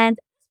 and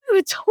we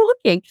were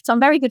talking. So I'm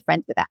very good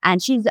friends with her,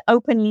 and she's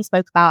openly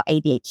spoke about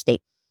ADHD.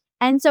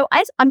 And so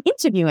as I'm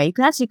interviewing her, you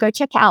can actually go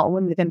check it out on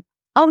Women.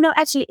 Oh, no,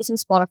 actually, it's on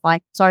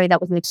Spotify. Sorry,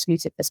 that was an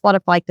exclusive for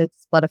Spotify. Go to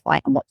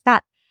Spotify and watch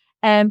that.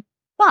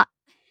 But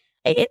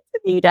I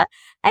interviewed her,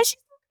 and she's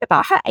talking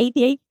about her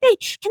ADHD.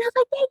 And I was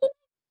like, yeah,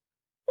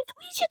 what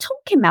are you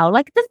talking about?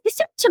 Like, the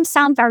symptoms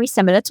sound very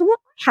similar to what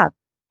I have.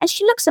 And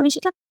she looks at me,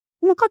 she's like,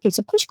 oh my God, so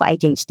of course you've got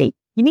ADHD.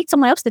 You need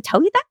someone else to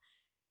tell you that?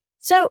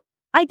 So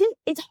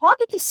it's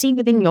harder to see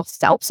within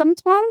yourself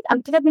sometimes.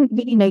 Because I didn't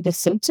really know the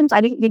symptoms.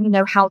 I didn't really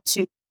know how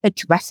to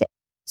address it.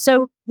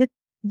 So,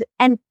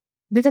 and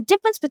there's a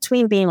difference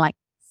between being like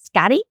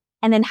scatty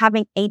and then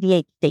having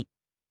ADHD.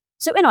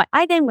 So anyway,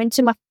 I then went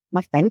to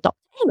my friend, Dr.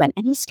 Ewan,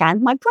 and he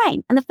scanned my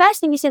brain. And the first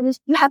thing he said was,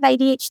 you have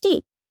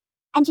ADHD.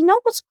 And you know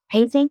what's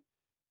crazy?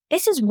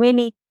 This is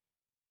really,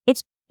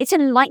 it's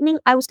enlightening.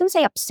 I was going to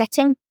say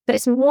upsetting, but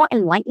it's more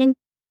enlightening.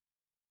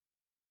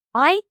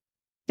 I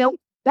felt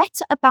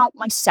better about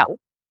myself.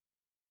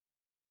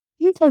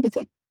 Here's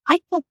everything. I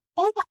felt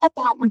better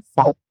about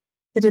myself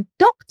that a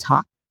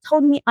doctor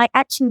told me I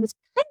actually was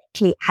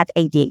clinically had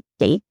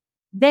ADHD,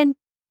 then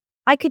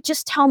I could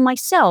just tell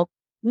myself,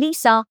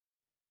 Lisa,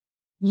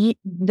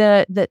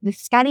 the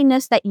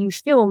scariness that you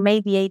feel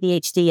may be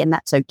ADHD, and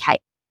that's okay.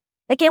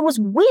 Like, it was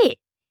weird.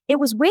 It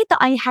was weird that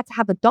I had to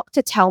have a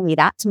doctor tell me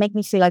that to make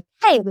me feel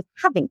okay with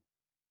having.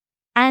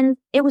 And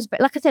it was,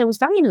 like I said, it was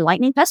very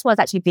enlightening. First of all, I was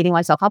actually beating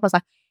myself up. I was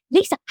like,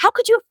 Lisa, how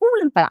could you have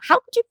fallen for that? How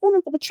could you fall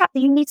into the trap that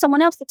you need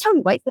someone else to tell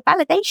you? Right? It's the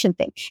validation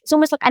thing. It's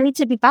almost like I need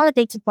to be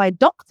validated by a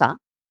doctor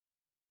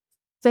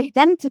for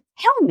them to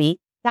tell me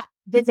that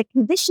there's a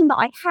condition that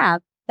I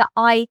have that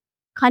I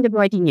kind of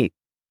already knew.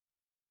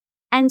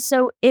 And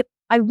so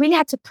I really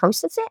had to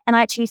process it. And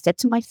I actually said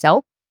to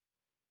myself,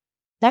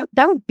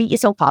 don't beat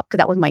yourself up, because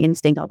that was my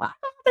instinct. I was like, I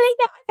don't believe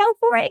it. I fell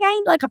for it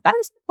again. Like, I've done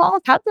this in the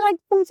past. How did I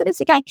fall for this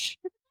again?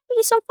 Don't beat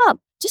yourself up.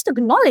 Just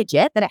acknowledge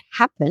it, that it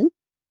happened.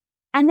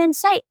 And then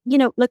say,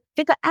 look,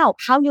 figure out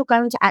how you're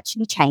going to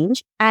actually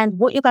change and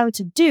what you're going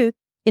to do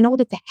in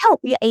order to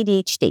help your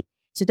ADHD.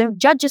 So don't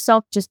judge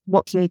yourself, just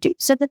what can you do?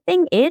 So the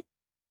thing is,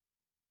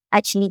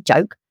 actually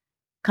joke,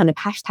 kind of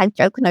hashtag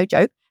joke or no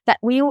joke, that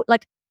we all,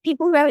 like,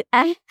 people who have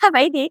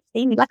ADHD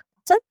need like a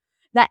button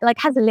that like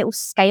has a little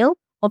scale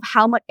of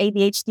how much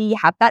ADHD you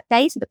have that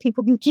day, so that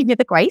people can give you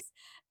the grace.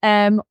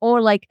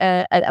 Or like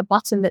a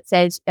button that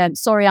says,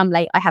 sorry, I'm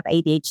late, I have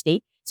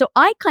ADHD. So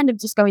I kind of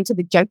just go into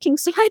the joking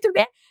side of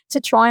it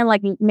to try and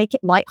like make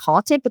it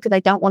lighthearted, because I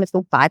don't want to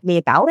feel badly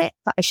about it,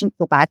 but I shouldn't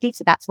feel badly.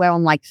 So that's where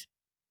I'm like,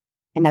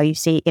 I know you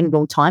see in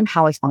real time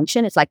how I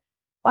function. It's like,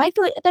 I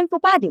don't feel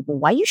badly. Well,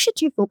 why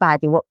should you feel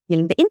badly? Well, the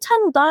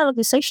internal dialogue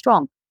is so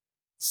strong.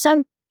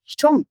 So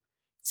strong.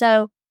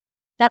 So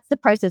that's the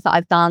process that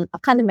I've done.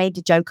 I've kind of made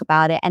a joke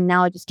about it, and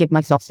now I just give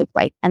myself a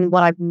break. And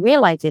what I've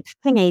realized is,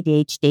 having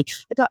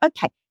ADHD, I go,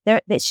 okay,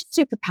 it's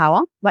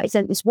superpower, right?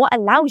 It's what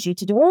allows you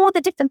to do all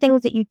the different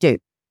things that you do,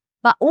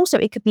 but also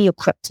it could be your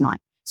kryptonite.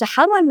 So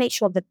how do I make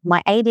sure that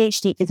my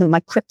ADHD isn't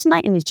my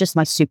kryptonite and is just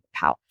my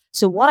superpower?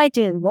 So what I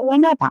do, what do I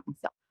know about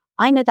myself?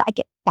 I know that I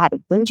get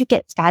scattered. When do you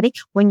get scattered?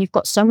 When you've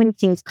got so many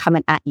things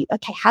coming at you.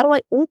 Okay, how do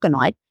I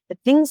organize the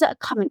things that are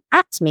coming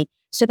at me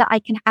so that I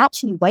can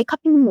actually wake up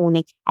in the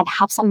morning and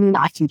have something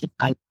that I can just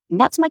go? And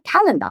that's my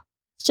calendar.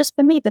 It's just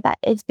for me, but that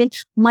has been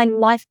my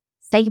life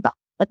saver.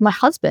 Like, my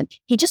husband,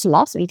 he just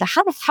laughs at me. He's like,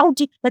 how the hell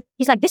do you, like,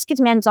 he's like, this gives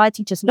me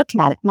anxiety just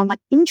looking at it. And I'm like,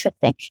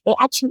 interesting. It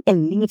actually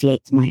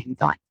alleviates my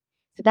anxiety.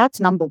 So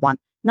that's number one.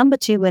 Number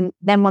two, when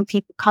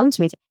people come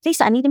to me, say,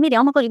 Lisa, I need a meeting.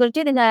 Oh my God, you got to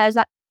do this. I was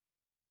like,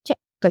 check,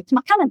 go to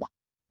my calendar,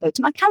 go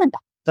to my calendar,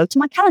 go to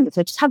my calendar.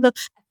 So I just have a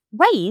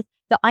phrase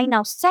that I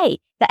now say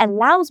that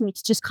allows me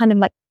to just kind of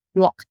like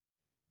block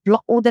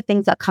all the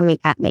things that are coming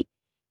at me.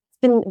 It's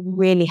been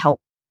really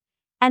helpful.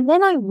 And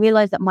then I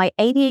realized that my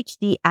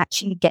ADHD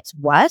actually gets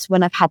worse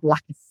when I've had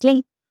lack of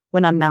sleep,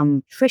 when I'm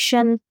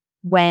malnutrition,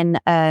 when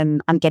I'm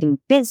getting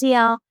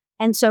busier.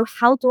 And so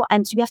so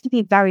you have to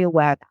be very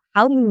aware of that.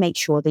 How do you make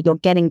sure that you're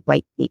getting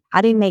great sleep? How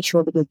do you make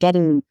sure that you're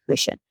getting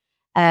nutrition?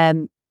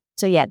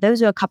 So yeah,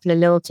 those are a couple of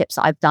little tips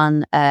that I've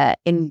done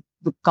in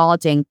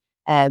regarding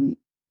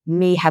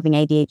me having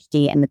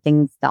ADHD and the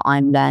things that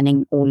I'm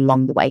learning all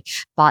along the way.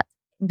 But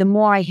the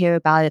more I hear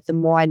about it, the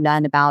more I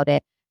learn about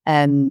it.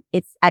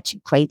 It's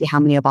actually crazy how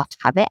many of us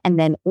have it. And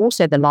then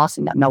also the last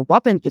thing that Mel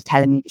Robbins was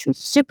telling me, which was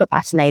super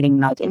fascinating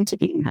when I was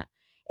interviewing her,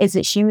 is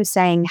that she was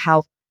saying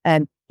how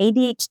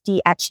ADHD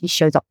actually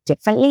shows up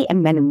differently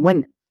in men and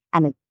women.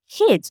 And in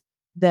kids,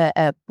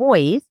 the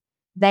boys,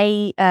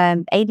 they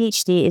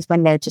ADHD is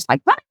when they're just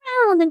like running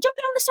around and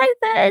jumping on the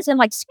sofas and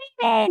like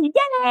screaming and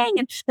yelling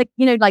and like,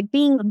 like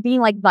being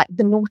like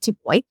the naughty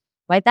boy,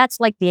 right? That's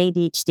like the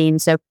ADHD.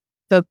 And so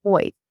for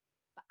boys,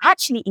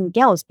 actually in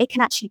girls, it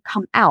can actually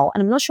come out.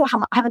 And I'm not sure how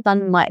much, I haven't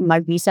done my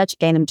research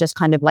again. I'm just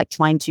kind of like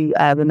trying to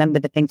remember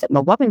the things that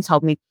Mel Robbins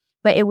told me.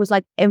 But it was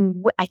like,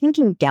 I think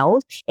in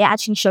girls, it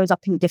actually shows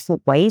up in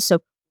different ways. So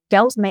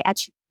girls may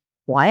actually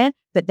be quiet,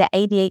 but their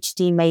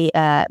ADHD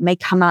may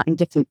come out in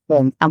different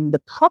forms. And the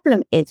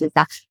problem is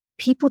that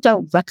people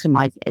don't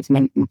recognize it as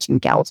much in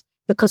girls,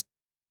 because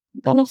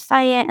I'm going to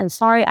say it, and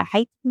sorry, I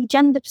hate to be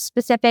gender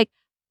specific,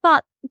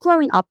 but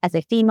growing up as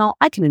a female,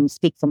 I can only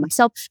speak for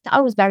myself, that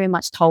I was very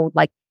much told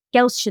like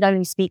girls should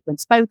only speak when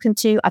spoken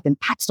to. I've been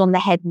patted on the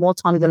head more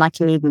times than I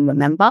can even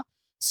remember.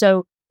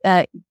 So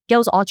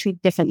girls are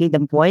treated differently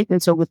than boys.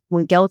 And so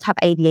when girls have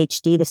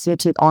ADHD, the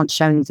symptoms aren't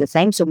shown as the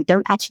same. So we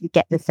don't actually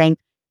get the same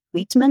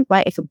treatment,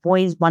 right? If a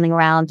boy is running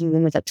around doing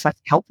things that try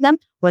to help them,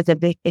 whereas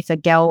if a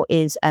girl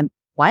is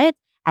quiet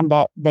and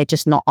they're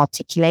just not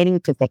articulating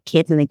because they're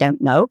kids and they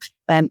don't know,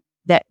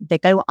 they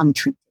go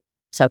untreated.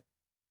 So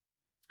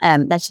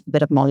that's just a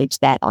bit of knowledge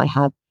that I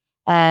have.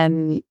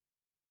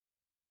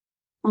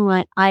 All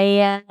right,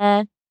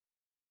 and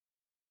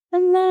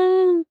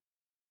then,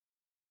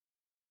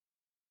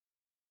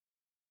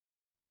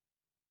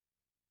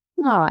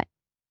 all right.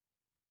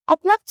 I'd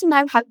love to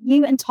know how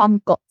you and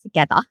Tom got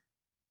together.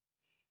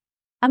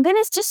 I'm going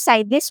to just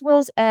say this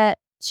was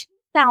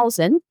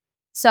 2000.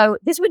 So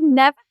this would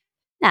never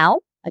now,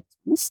 I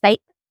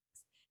state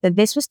that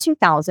this was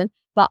 2000,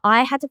 but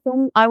I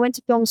went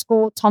to film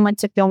school. Tom went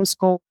to film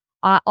school.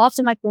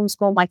 after my film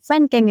school, my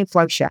friend gave me a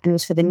brochure and it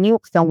was for the New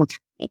York Film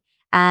Academy.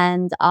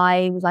 And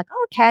I was like,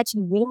 oh, okay, I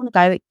actually really want to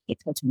go. You get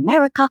to go to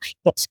America, you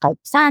get to go to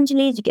Los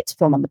Angeles, you get to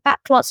film on the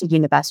backlots of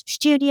Universal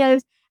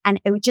Studios. And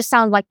it would just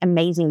sound like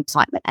amazing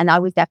excitement. And I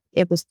was there,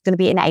 it was going to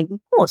be an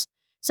 8-week course.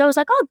 So I was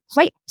like, oh,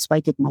 great. I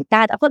persuaded my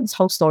dad. I've got this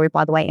whole story,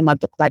 by the way, in my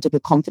book, Gradually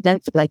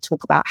Confidence, because I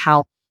talk about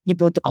how you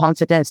build the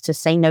confidence to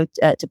say no,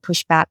 to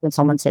push back when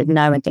someone says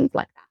no and things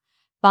like that.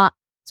 But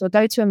so I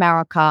go to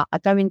America, I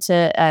go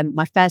into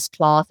my first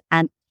class,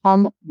 and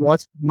Tom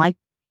was my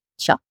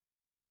teacher.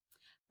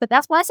 But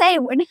that's why I say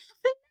it wouldn't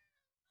happen.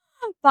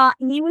 But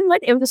he was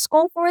like, it was a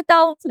school for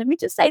adults. Let me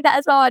just say that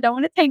as well. I don't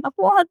want to take my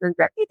poor husband's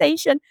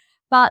reputation.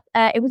 But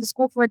it was a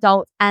school for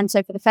adults. And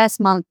so for the first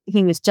month,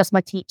 he was just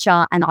my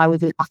teacher and I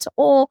was in utter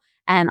awe.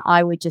 And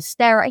I would just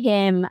stare at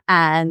him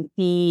and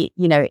be,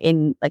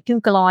 in like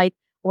Google-eyed,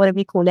 or whatever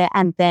you call it.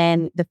 And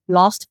then the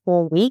last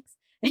 4 weeks,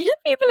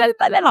 people are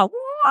like,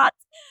 what?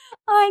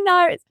 I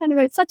know,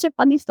 it's such a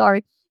funny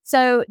story.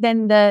 So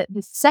then the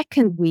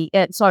second week,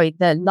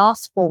 the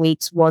last 4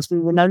 weeks was we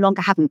were no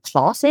longer having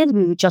classes.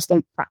 We were just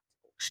in practice.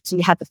 So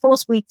you had the 4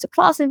 weeks of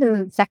classes and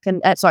then the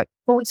second, 4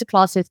 weeks of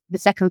classes. The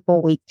second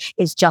 4 weeks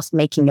is just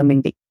making a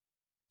movie.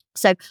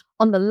 So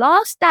on the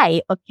last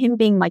day of him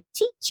being my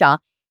teacher,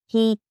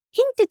 he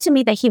hinted to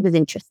me that he was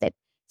interested.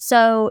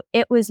 So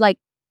it was like,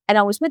 and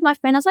I was with my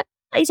friend. I was like,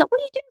 he's like,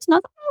 what are you doing tonight? I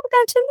was like, oh, we're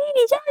going to a movie.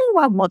 He's like, oh,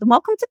 well, more than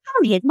welcome to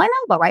come. Here's my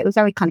number, right? It was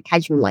very kind of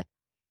casual. Like,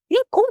 he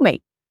didn't call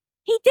me.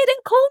 He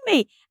didn't call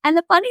me. And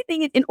the funny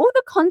thing is, in all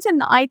the content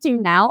that I do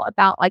now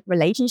about like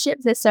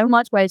relationships, there's so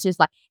much where it's just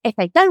like, if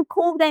they don't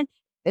call, then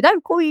they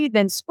don't call you,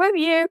 then screw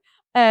you.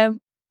 But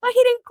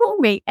he didn't call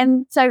me.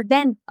 And so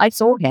then I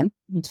saw him.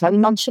 He was very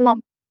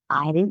nonchalant.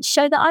 I didn't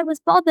show that I was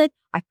bothered.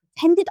 I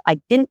pretended I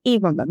didn't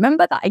even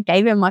remember that I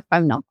gave him my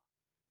phone number.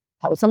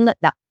 I was on that.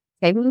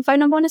 Gave him the phone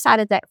number on a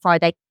Saturday,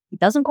 Friday. He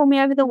doesn't call me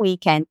over the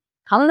weekend.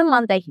 Come on the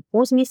Monday, he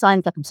calls me,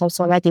 signs like, I'm so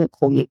sorry I didn't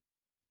call you.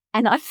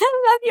 And I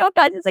love your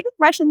guys'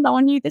 expressions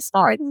on you this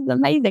story. This is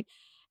amazing.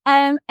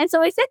 And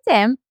so I said to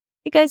him,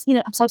 he goes,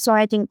 I'm so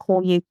sorry I didn't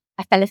call you.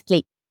 I fell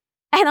asleep.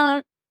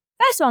 And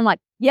first of all, I'm like,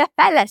 you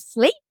fell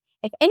asleep?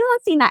 If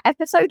anyone's seen that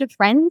episode of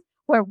Friends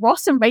where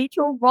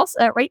Rachel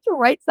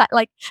writes that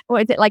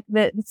what is it, like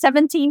the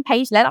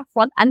 17-page letter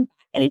front and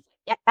back, and he's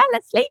like, you fell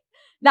asleep.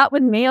 That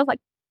was me. I was like,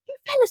 you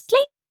fell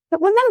asleep?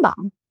 But remember,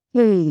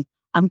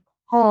 I'm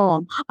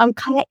calm, I'm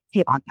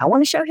collective. I don't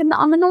want to show him that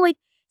I'm annoyed.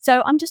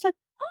 So I'm just like,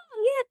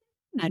 oh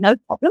yeah, no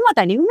problem. I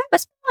don't even remember.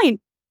 It's fine.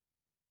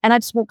 And I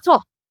just walked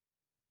off.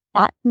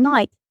 That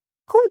night,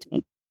 called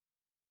me.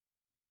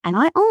 And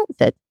I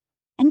answered.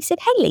 And he said,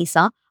 hey,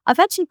 Lisa, I've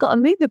actually got a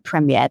movie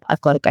premiere that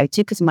I've got to go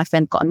to because my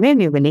friend got a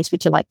movie release.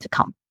 Would you like to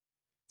come?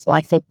 So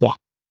I said, yeah.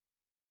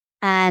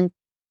 And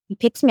he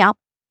picks me up.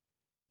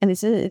 And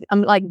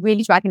I'm like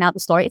really dragging out the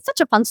story. It's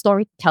such a fun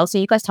story to tell. So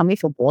you guys tell me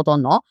if you're bored or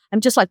not.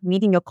 I'm just like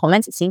reading your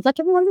comments. It seems like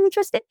everyone's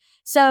interested.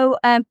 So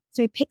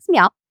he picks me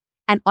up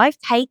and I've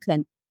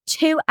taken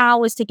 2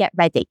 hours to get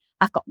ready.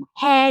 I've got my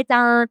hair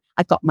done.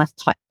 I've got my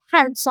tight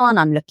pants on.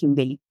 I'm looking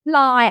really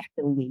fly. I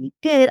feel really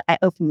good. I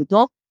open the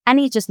door and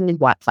he's just in his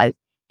work clothes.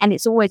 And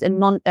it's always a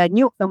New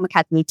York Film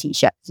Academy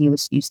t-shirt. He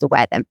used to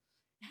wear them.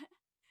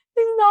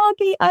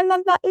 I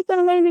love that. It's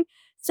amazing.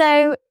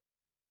 So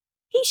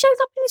he shows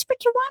up in his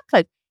freaking work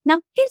clothes. Now,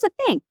 here's the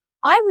thing.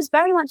 I was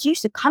very much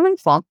used to coming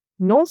from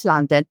North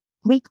London,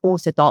 Greek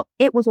Orthodox.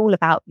 It was all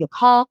about your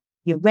car,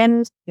 your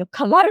rims, your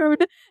cologne,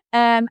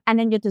 and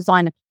then your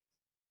designer.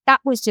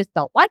 That was just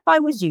the life I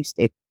was used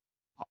to.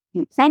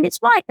 I'm saying it's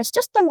right. It's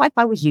just the life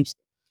I was used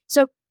to.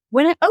 So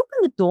when I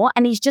opened the door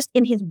and he's just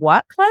in his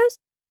work clothes,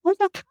 I was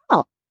like,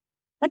 oh,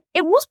 like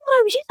it was what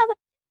I was used to.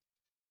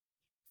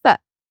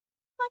 But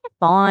like,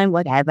 fine,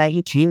 whatever.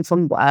 He came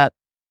from work.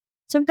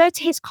 So we go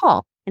to his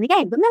car. And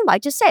again, remember, I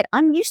just said,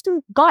 I'm used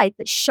to guys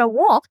that show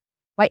off,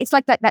 right? It's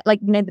like that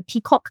like, the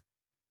peacock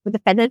with the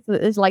feathers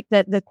that is like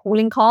the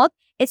calling card.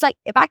 It's like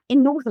back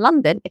in North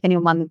London, if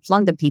anyone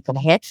London people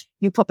are here,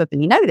 you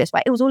probably know this,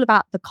 right? It was all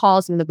about the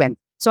cars and the rim.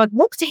 So I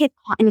walked to his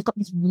car and he's got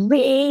this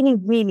really,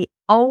 really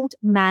old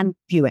man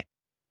Buick.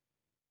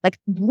 Like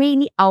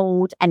really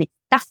old and it's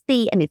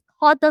dusty and his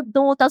car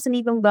door doesn't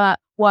even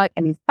work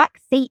and his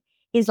back seat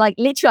is like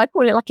literally, I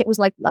call it like it was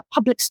like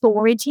public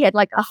storage. He had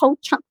like a whole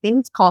chunk in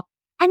his car.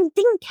 And he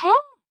didn't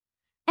care.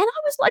 And I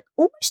was like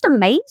almost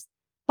amazed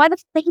by the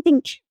fact that he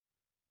didn't care.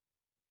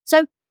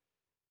 So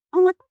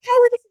I'm like, okay,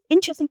 well, this is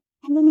interesting.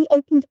 And then he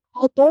opened the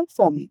car door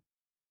for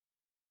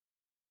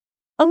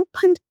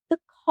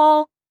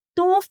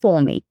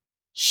me.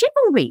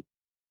 Chivalry.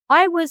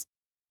 I was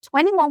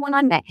 21 when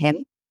I met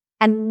him.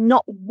 And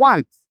not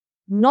once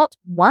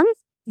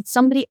did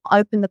somebody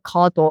open the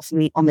car door for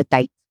me on the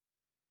date.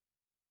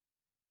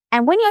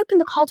 And when he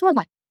opened the car door, I was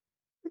like,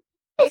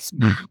 this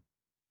man.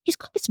 He's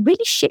got this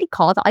really shitty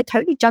car that I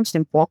totally judged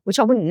him for, which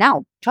I wouldn't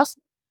now trust.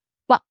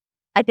 But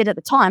I did at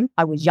the time.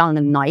 I was young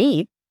and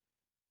naive.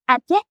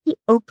 And then he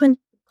opened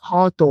the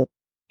car door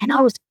and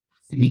I was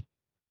fascinated.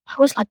 I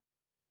was like,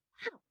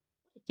 wow,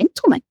 what a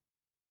gentleman.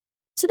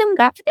 So then we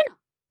go out for dinner.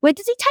 Where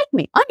does he take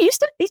me? I'm used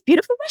to these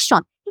beautiful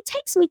restaurants. He he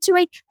takes me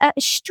to a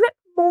strip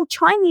mall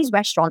Chinese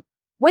restaurant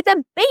with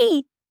a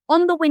B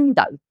on the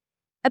window,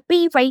 a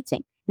B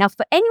rating. Now,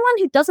 for anyone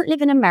who doesn't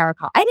live in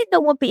America, I didn't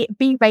know what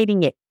B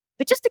rating is.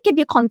 But just to give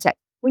you context,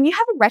 when you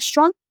have a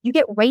restaurant, you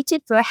get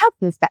rated for a health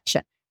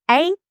inspection.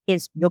 A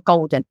is you're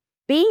golden.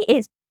 B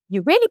is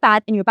you're really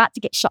bad and you're about to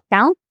get shut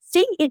down.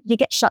 C is you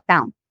get shut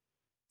down.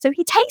 So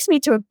he takes me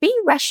to a B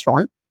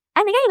restaurant.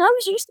 And again, I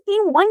was used to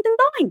being wined and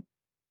dined.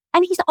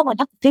 And he's like, oh, I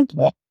love the food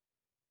here.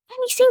 And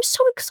he seems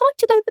so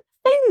excited over the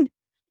food.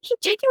 He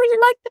genuinely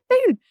liked the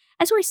food.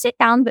 And so I sit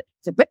down, but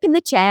it's a rip in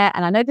the chair.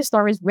 And I know the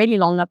story is really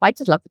long enough. I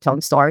just love to tell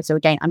the story. So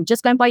again, I'm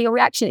just going by your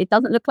reaction. It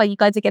doesn't look like you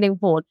guys are getting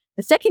bored.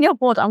 The second you're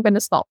bored, I'm going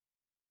to stop.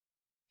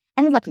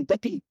 And he's like a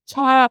rip in the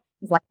chair.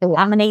 He's like the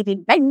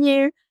laminated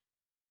menu.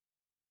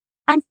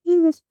 And he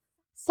was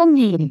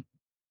fascinating.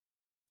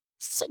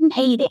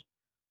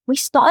 We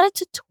started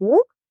to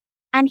talk.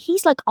 And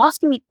he's like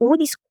asking me all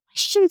these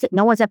questions that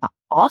no one's ever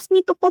asked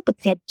me before, but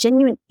they had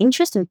genuine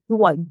interest in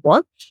who I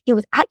was. He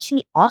was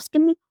actually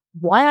asking me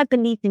why I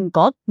believed in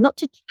God, not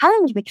to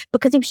challenge me,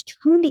 because he was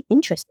truly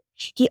interested.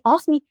 He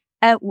asked me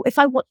if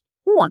I watched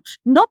porn,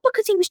 not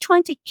because he was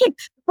trying to hit,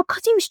 but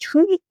because he was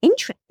truly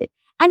interested.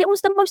 And it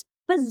was the most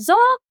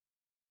bizarre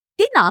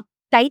dinner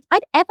date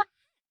I'd ever had.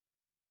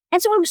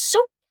 And so I was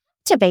so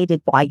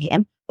captivated by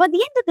him. By the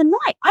end of the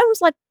night, I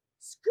was like,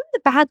 screw the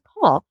bad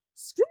car,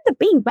 screw the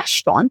bean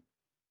restaurant.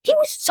 He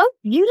was so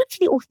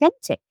beautifully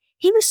authentic.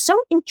 He was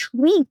so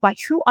intrigued by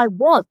who I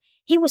was.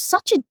 He was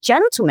such a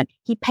gentleman.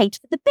 He paid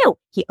for the bill.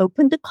 He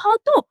opened the car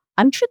door.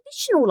 I'm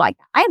traditional like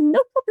that. I have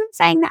no problem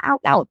saying that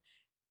out loud.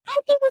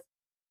 And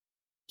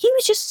he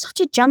was just such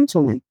a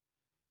gentleman.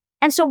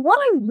 And so what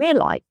I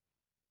realized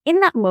in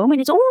that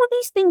moment is all of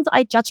these things that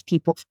I judge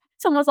people.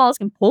 Someone was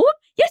asking, porn?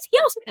 Yes, he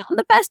asked me that on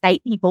the first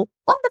date, people.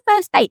 On the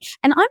first date.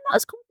 And I'm not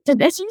as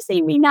confident as you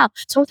see me now.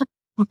 So I was like,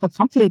 I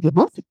can't believe you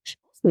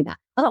asked me that.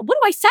 I was like, what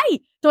do I say?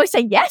 Do I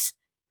say yes?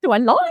 Do I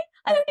lie?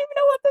 I don't even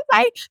know what to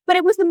say. But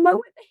it was the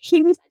moment that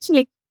he was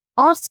actually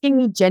asking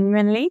me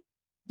genuinely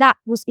that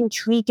was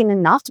intriguing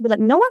enough to be like,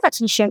 no one's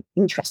actually shown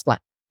interest like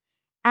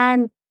that.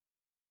 And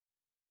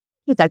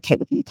he's okay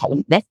with me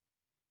telling this.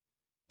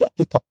 Yeah,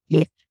 he's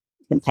going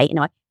to say it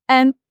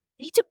anyway.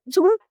 He took me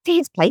back to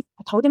his place.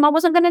 I told him I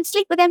wasn't going to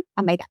sleep with him.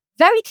 I made that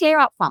very clear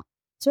up front.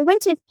 So we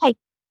went to his place.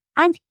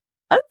 And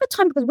over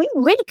time, because we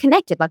were really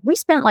connected, like we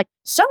spent like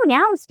so many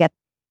hours together,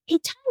 he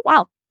turned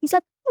around. He's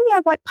like, oh yeah,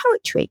 I write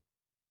poetry.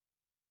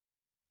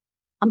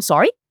 I'm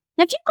sorry?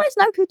 Now, do you guys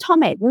know who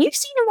Tom is? And you've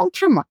seen him on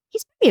camera.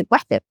 He's very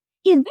aggressive.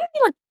 He's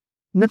very like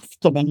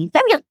masculine. He's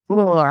very like,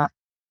 Ugh.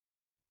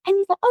 And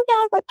he's like, oh yeah,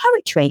 I write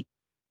poetry.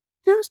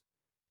 And I was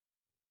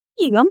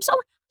like, I'm so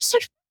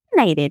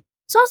fascinated.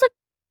 So I was like,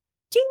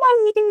 do you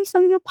mind reading me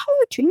some of your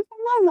poetry? He's like,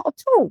 no, not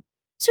at all.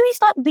 So he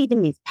started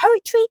reading his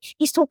poetry.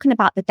 He's talking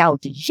about the Tao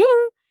Te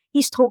Ching.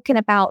 He's talking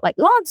about like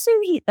Lao Tzu.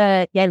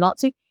 Lao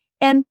Tzu.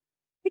 And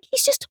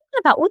he's just talking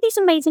about all these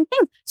amazing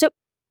things. So,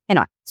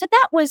 so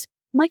that was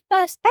my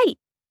first date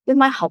with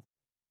my husband.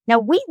 Now,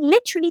 we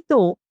literally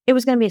thought it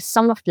was going to be a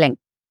summer fling.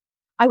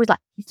 I was like,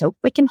 he's so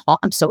freaking hot.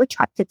 I'm so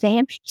attracted to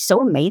him. He's so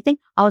amazing.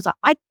 I was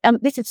like,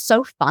 this is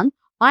so fun.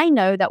 I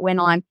know that when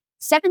I'm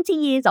 70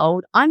 years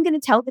old, I'm going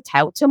to tell the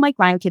tale to my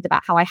grandkids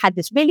about how I had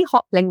this really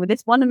hot fling with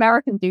this one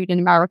American dude in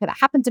America that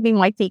happened to be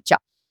my teacher.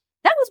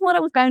 That was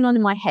what was going on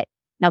in my head.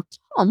 Now,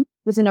 Tom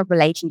was in a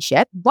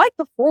relationship right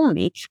before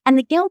me, and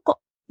the girl got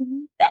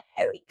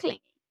very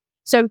clingy.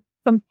 So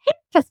from his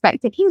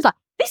perspective, he was like,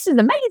 this is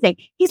amazing.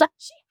 He's like,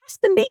 she has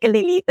to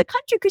legally leave the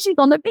country because she's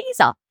on a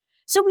visa.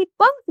 So we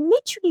both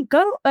literally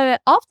go,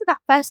 after that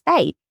first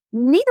date,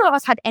 neither of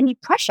us had any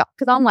pressure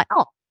because I'm like,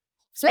 oh,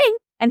 fling.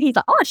 And he's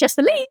like, oh, it's just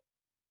a leave.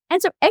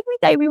 And so every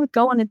day we would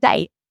go on a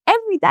date.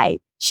 Every day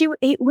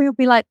we would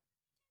be like,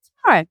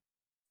 tomorrow,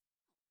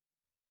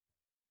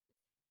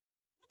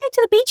 go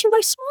to the beach and go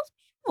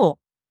small.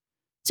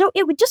 So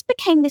it would just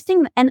became this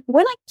thing. And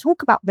when I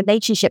talk about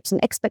relationships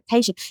and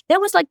expectation, there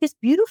was like this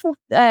beautiful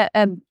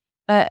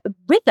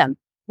rhythm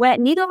where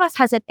neither of us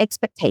has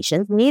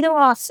expectations. Neither of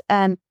us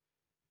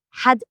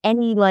had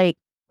any like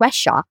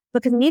pressure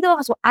because neither of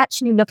us were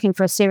actually looking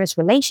for a serious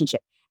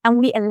relationship. And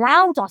we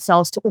allowed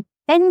ourselves to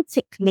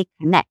authentically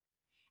connect.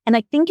 And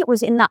I think it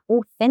was in that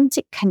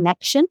authentic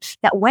connection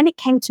that when it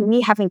came to me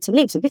having to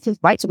leave, so this is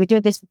right, so we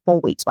do this for 4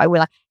 weeks, right? We're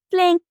like,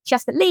 fling,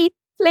 just to leave,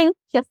 fling,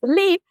 just to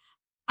leave.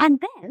 And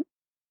then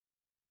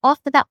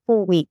after that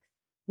 4 weeks,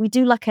 we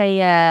do like we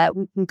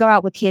can go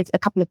out with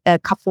a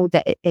couple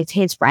that is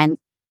his friend,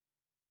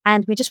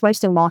 and we're just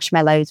roasting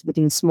marshmallows, we're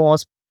doing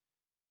s'mores.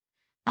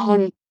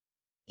 And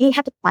he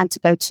had a plan to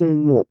go to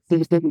New York. He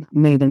was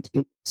moving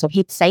to, so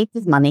he'd saved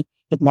his money.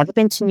 He'd never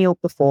been to New York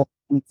before,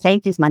 and he'd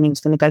saved his money. He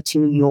was going to go to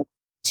New York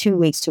 2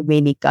 weeks to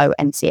really go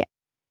and see it.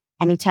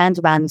 And he turns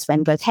around, his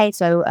friend goes, hey,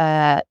 so, what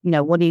are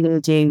you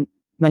going to do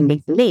when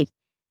we leave?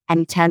 And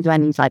he turns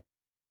around and he's like,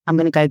 I'm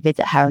going to go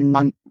visit her in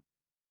London.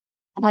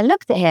 And I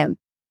looked at him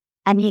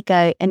and he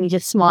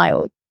just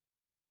smiled.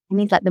 And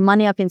he's like, the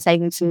money I've been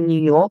saving from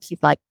New York,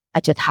 he's like, I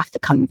just have to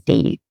come and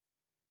see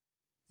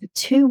you.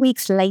 2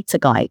 weeks later,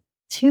 guys,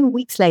 2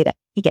 weeks later,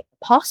 he gets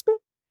a passport,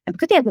 and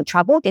because he hasn't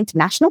traveled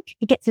international,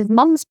 he gets his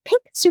mum's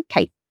pink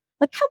suitcase.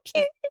 Like, how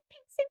cute is this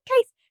pink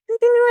suitcase? Who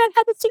didn't even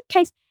have a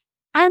suitcase?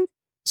 And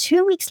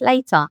 2 weeks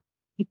later,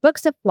 he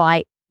books a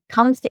flight,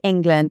 comes to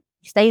England,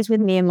 he stays with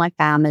me and my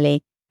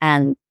family,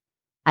 and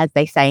as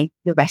they say,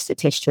 the rest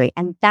is history.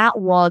 And that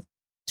was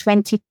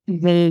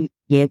 23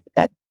 years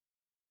ago.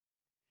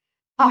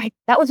 All right,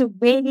 that was a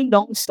really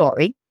long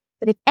story.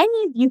 But if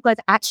any of you guys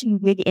are actually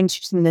really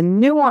interested in the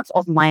nuance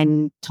of mine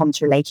and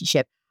Tom's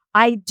relationship,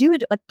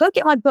 go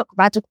get my book,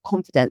 Radical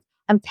Confidence.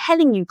 I'm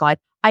telling you guys,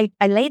 I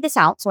lay this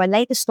out. So I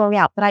lay the story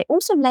out, but I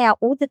also lay out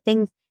all the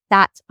things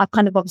that I've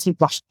kind of obviously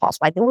brushed past,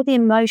 right? All the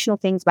emotional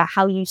things about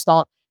how you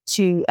start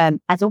to,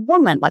 as a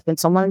woman, like when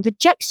someone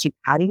rejects you,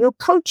 how do you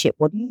approach it?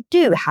 What do you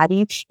do?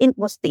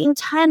 What's the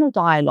internal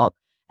dialogue?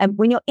 And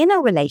when you're in a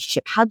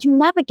relationship, how do you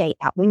navigate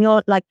that? When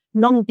you're like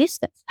long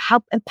distance,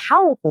 how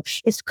powerful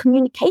is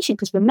communication?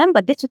 Because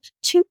remember, this was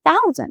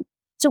 2000.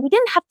 So we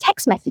didn't have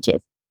text messages.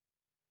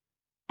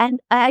 And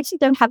I actually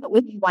don't have it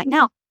with me right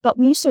now, but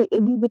we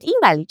would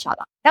email each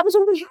other. That was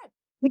all we had.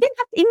 We didn't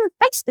have to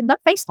even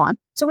FaceTime.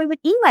 So we would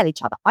email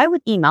each other. I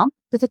would email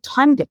with a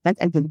time difference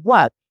and with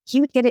work. He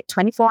would get it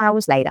 24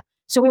 hours later.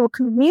 So we were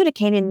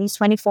communicating in these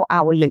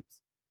 24-hour loops.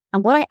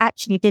 And what I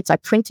actually did, so I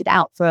printed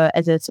out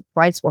as a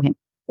surprise for him,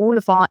 all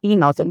of our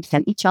emails that we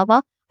sent each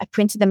other. I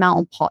printed them out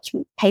on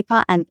parchment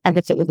paper and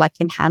if it was like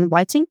in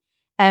handwriting.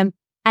 And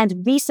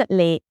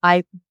recently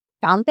I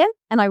found them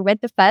and I read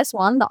the first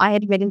one that I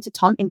had written to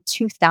Tom in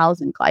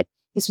 2000, guys.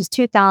 This was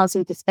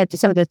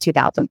December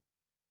 2000.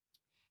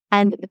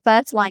 And the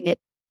first line is,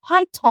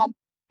 "Hi, Tom.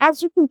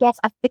 As you can guess,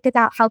 I figured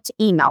out how to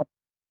email."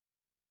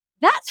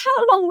 That's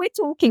how long we're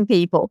talking,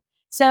 people.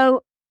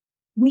 So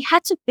we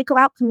had to figure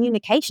out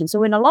communication.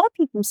 So when a lot of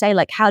people say,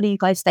 like, how do you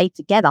guys stay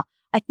together?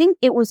 I think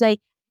it was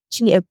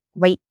actually a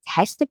great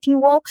test, if you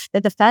will,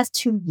 that the first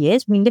 2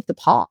 years we lived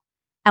apart.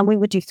 And we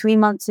would do 3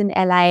 months in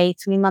LA,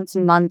 3 months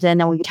in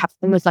London, and we would have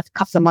almost like a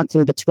couple of months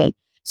in between.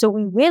 So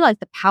we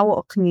realized the power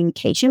of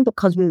communication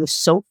because we were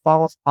so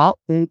far apart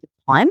through the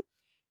time.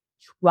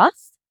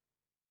 Trust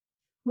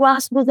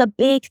was a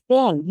big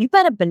thing. You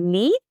better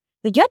believe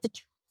that you had to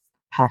trust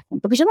the person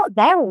because you're not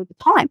there all the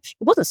time.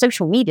 It wasn't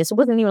social media, so it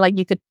wasn't even like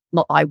you could,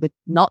 I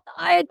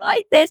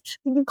advise this.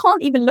 You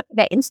can't even look at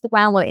their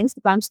Instagram or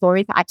Instagram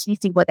story to actually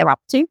see what they're up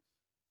to.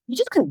 You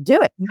just couldn't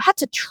do it. You had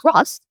to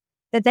trust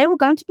that they were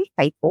going to be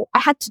faithful. I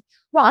had to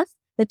trust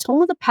that Tom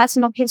was a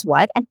person of his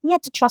word, and he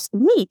had to trust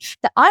me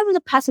that I was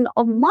a person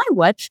of my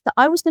word, that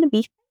I was going to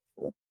be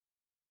faithful.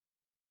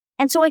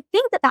 And so I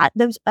think that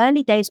those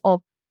early days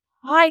of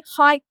high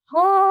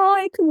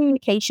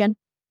communication,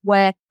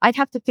 where I'd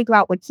have to figure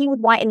out when he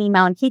would write an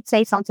email and he'd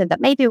say something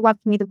that maybe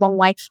rubbed me the wrong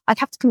way, I'd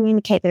have to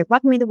communicate that it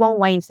rubbed me the wrong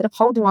way instead of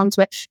holding on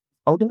to it,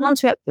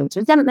 build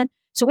resentment.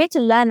 So we had to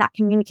learn that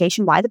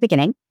communication right at the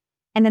beginning.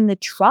 And then the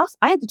trust,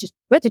 we had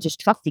to just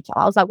trust each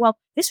other. I was like, well,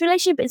 this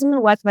relationship isn't going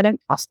to work if I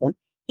don't trust him.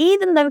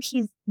 Even though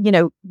he's,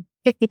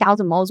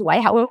 50,000 miles away,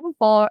 however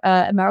far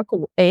America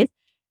is.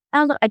 And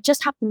I was like, I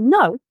just have to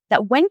know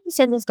that when he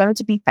says he's going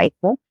to be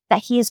faithful,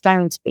 that he is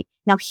going to be.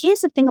 Now,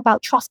 here's the thing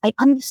about trust. I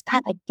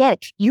understand. I get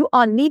it. You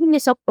are leaving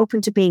yourself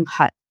open to being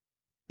hurt.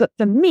 But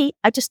for me,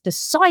 I just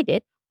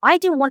decided I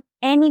didn't want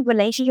any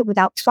relationship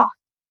without trust.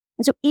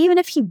 And so even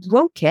if he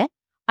broke it,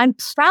 I'm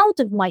proud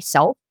of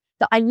myself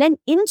that I lent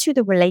into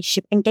the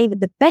relationship and gave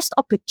it the best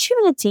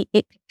opportunity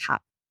it could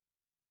have.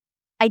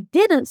 I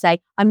didn't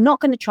say, I'm not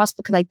going to trust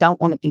because I don't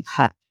want to be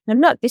hurt. Now,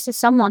 look, this is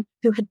someone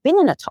who had been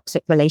in a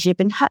toxic relationship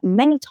and hurt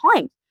many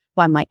times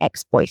by my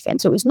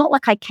ex-boyfriend. So it was not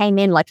like I came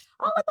in like,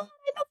 oh my God,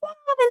 I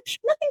love love and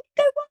nothing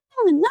can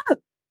go wrong. No,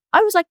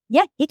 I was like,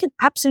 yeah, he can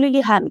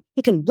absolutely hurt me.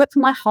 He can rip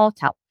my heart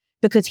out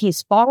because he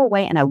is far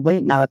away and I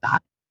wouldn't know about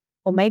it.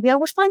 Or maybe I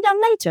would find out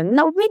later and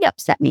that would really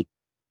upset me.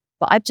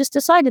 But I've just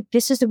decided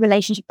this is the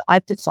relationship that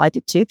I've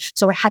decided to.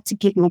 So I had to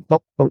give you a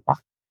book over.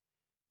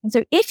 And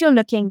so if you're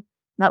looking,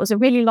 that was a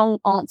really long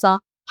answer.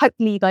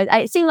 Hopefully you guys,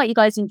 it seemed like you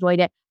guys enjoyed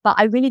it, but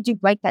I really do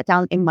break that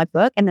down in my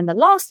book. And then the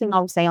last thing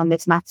I'll say on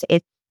this matter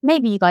is,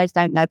 maybe you guys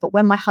don't know, but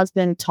when my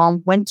husband,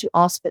 Tom, went to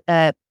ask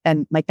for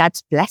my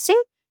dad's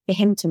blessing for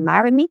him to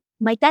marry me,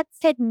 my dad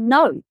said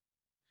no.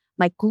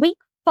 My Greek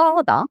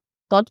father,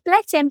 God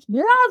bless him,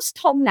 loves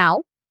Tom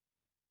now.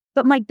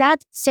 But my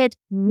dad said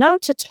no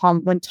to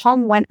Tom when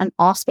Tom went and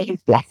asked for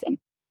his blessing.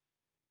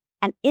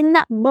 And in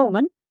that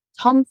moment,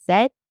 Tom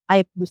said,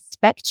 I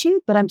respect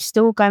you, but I'm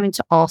still going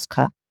to ask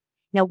her.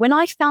 Now, when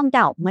I found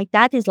out, my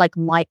dad is like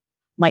my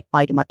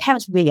idol. My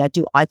parents really, I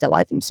do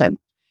idolize him so much.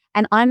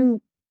 And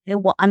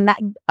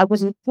I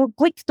was a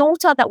Greek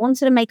daughter that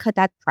wanted to make her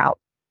dad proud.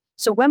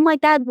 So when my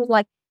dad was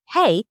like,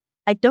 hey,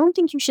 I don't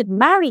think you should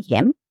marry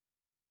him,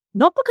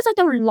 not because I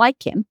don't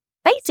like him.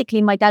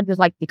 Basically, my dad was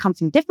like, we come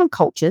from different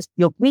cultures.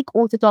 You're Greek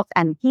Orthodox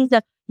and he's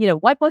a,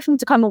 white boy from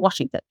Tacoma,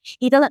 Washington.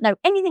 He doesn't know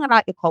anything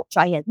about your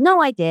culture. He has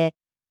no idea.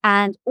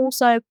 And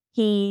also,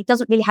 he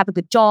doesn't really have a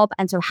good job.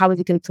 And so how is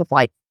he going to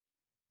provide?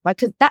 Right?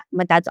 Because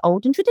my dad's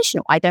old and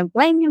traditional. I don't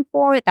blame him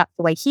for it. That's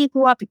the way he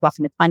grew up. He grew up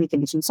in a tiny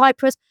village in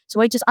Cyprus.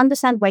 So I just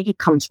understand where he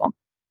comes from.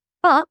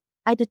 But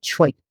I had a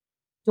choice.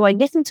 Do I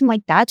listen to my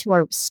dad, who I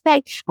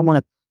respect, I want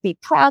to be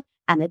proud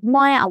and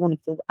admire, I want to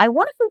feel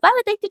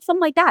validated from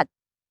my dad?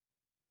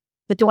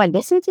 But do I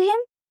listen to him?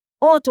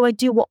 Or do I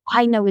do what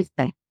I know is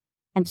best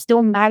and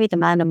still marry the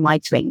man of my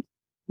dreams?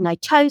 And I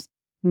chose to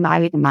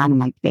marry the man of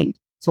my dreams.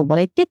 So what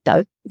I did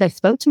though, is I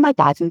spoke to my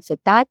dad and said,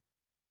 Dad,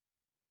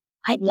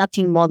 I love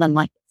you more than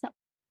life itself.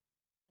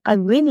 I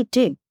really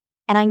do.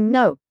 And I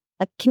know,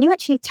 like, can you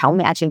actually tell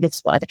me, this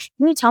is what I did.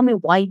 Can you tell me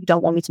why you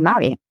don't want me to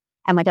marry him?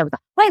 And my dad was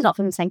like, well, he's not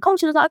from the same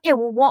culture. I was like, okay,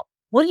 well,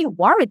 what are you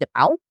worried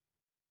about?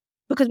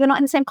 Because we're not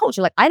in the same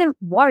culture. Like, I don't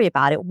worry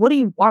about it. What are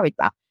you worried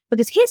about?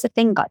 Because here's the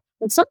thing, guys.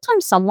 When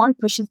sometimes someone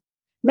pushes,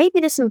 maybe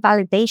there's some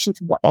validation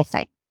to what they're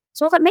saying.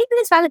 So I was like, maybe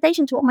there's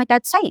validation to what my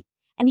dad's saying.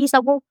 And he's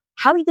like, well,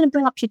 how are you going to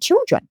bring up your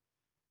children?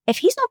 If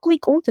he's not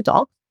Greek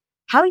Orthodox,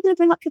 how are you going to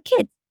bring up your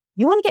kids?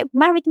 You want to get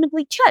married in a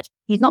Greek church.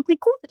 He's not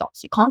Greek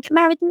Orthodox. You can't get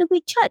married in a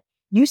Greek church.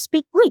 You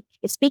speak Greek.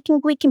 Is speaking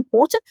Greek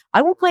important?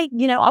 I want my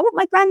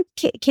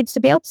grandkids to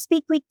be able to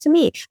speak Greek to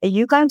me. Are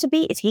you going to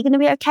be? Is he going to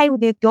be okay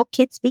with your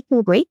kids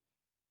speaking Greek?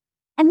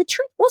 And the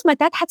truth was, my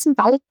dad had some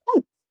valid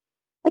points.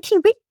 Like, he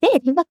really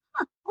did. He was like,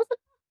 I was like,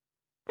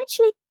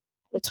 actually, at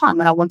the time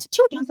when I wanted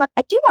children, I was like,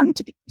 I do want them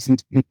to be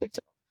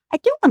I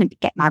do want to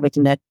get married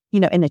in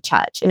a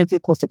church, in a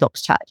Greek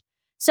Orthodox church.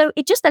 So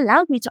it just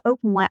allowed me to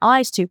open my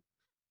eyes to,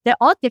 there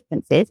are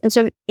differences. And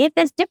so if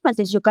there's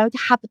differences, you're going to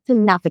have to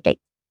navigate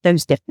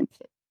those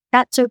differences.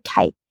 That's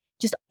okay.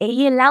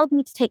 He allowed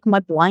me to take my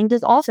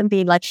blinders off and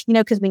be like,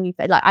 because when you,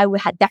 like, I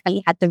had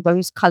definitely had the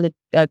rose-colored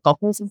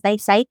goggles, as they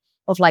say,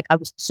 of like, I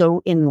was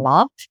so in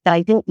love that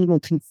I didn't even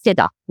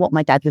consider what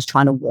my dad was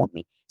trying to warn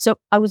me. So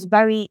I was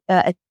very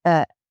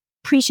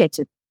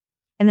appreciative.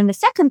 And then the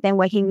second thing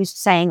where he was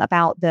saying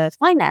about the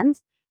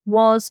finance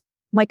was,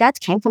 my dad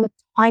came from a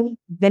tiny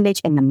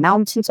village in the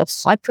mountains of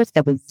Cyprus.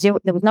 There was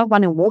no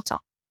running water.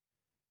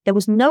 There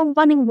was no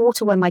running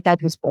water when my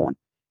dad was born.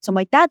 So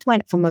my dad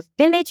went from a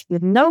village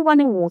with no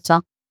running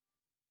water.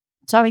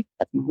 Sorry,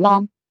 that's my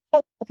alarm.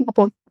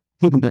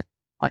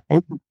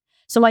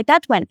 So my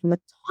dad went from a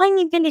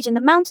tiny village in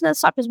the mountains of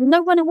Cyprus with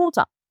no running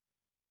water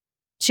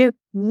to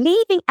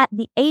leaving at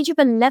the age of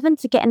 11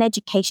 to get an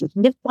education.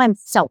 He lived by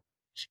himself.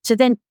 To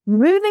then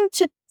moving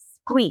to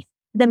Greece,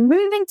 then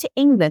moving to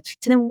England,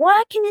 to then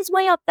working his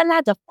way up the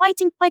ladder,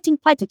 fighting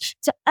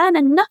to earn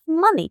enough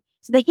money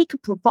so that he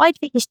could provide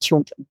for his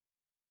children.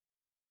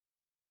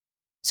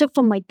 So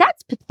from my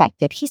dad's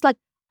perspective, he's like,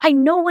 I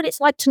know what it's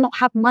like to not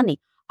have money.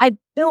 I've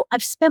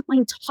spent my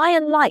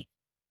entire life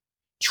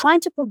trying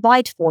to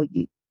provide for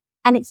you,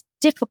 and it's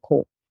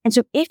difficult. And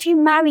so if you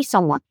marry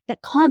someone that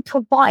can't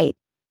provide,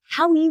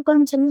 how are you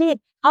going to live?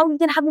 How are you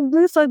going to have a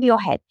roof over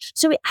your head?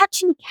 So it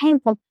actually came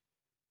from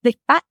the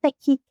fact that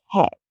he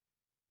cared.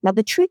 Now,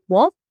 the truth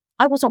was,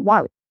 I wasn't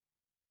worried.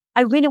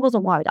 I really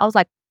wasn't worried. I was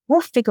like,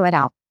 we'll figure it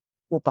out.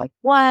 We'll both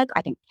work.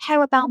 I didn't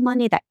care about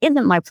money. That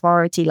isn't my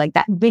priority. Like,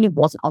 that really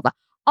wasn't. I was like,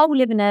 I'll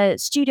live in a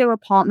studio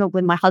apartment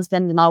with my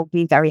husband and I'll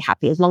be very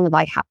happy as long as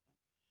I have.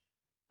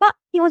 But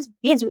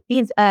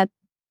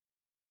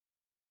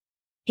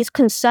his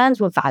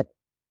concerns were valid.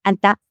 And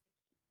that,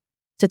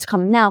 to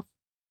come now,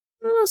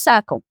 full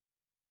circle.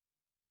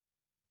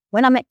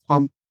 When I met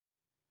Tom,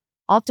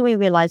 after we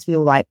realized we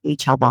were right for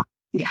each other,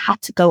 we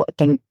had to go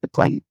against the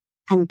grain.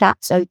 And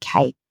that's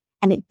okay.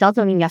 And it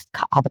doesn't mean you have to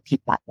cut other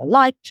people out of your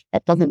life.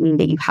 That doesn't mean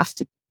that you have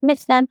to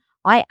miss them.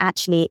 I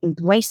actually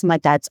embraced my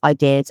dad's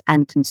ideas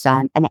and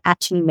concern, and it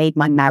actually made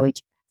my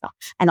marriage better.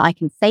 And I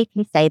can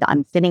safely say that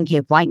I'm sitting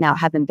here right now,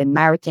 having been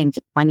married to him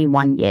for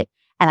 21 years.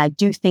 And I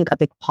do think a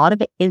big part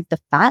of it is the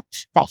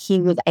fact that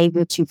he was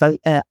able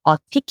to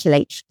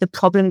articulate the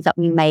problems that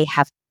we may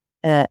have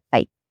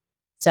faced.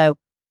 So,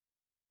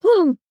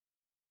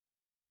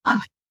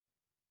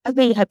 I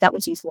really hope that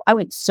was useful. I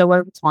went so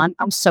over time.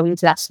 I was so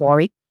into that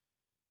story.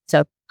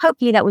 So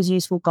hopefully that was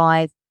useful,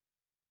 guys.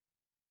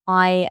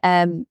 I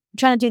am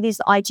trying to do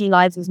these IG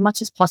lives as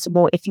much as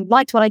possible. If you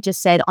liked what I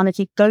just said,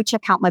 honestly, go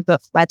check out my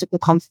book, Radical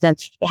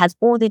Confidence. It has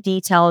all the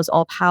details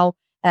of how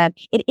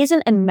it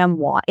isn't a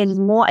memoir. It is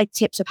more a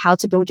tips of how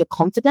to build your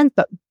confidence,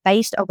 but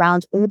based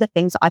around all the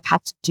things that I've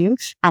had to do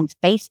and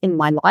face in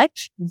my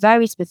life,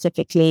 very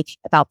specifically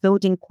about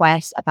building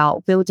quests,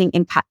 about building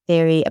impact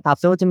theory,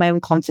 about building my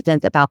own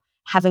confidence, about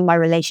having my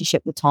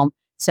relationship with Tom.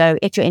 So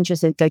if you're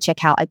interested, go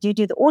check out. I do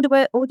the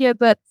audio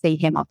book, so you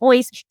hear my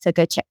voice. So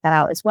go check that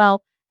out as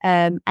well.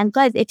 And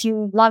guys, if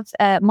you love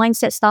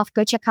mindset stuff,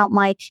 go check out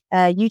my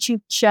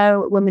YouTube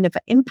show, Women of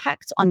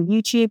Impact on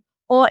YouTube.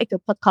 Or if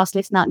you're a podcast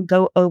listener,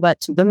 go over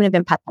to Women of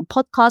Impact on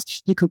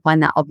podcast. You can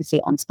find that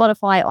obviously on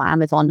Spotify or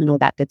Amazon and all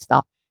that good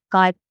stuff.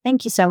 Guys,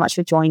 thank you so much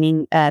for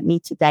joining me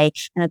today.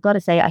 And I've got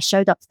to say, I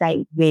showed up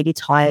today really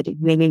tired,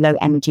 really low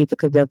energy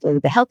because of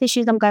the health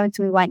issues I'm going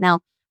through right now.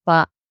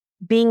 But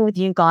being with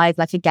you guys,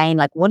 like, again,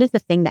 like, what is the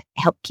thing that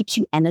keeps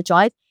you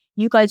energized?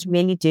 You guys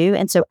really do.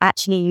 And so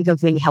actually, you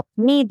have really helped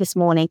me this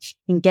morning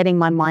in getting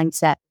my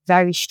mindset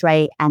very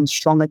straight and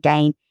strong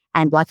again.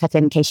 And like I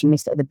said, in case you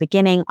missed it at the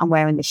beginning, I'm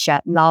wearing the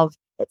shirt Love.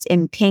 It's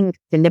in pink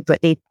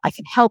deliberately. I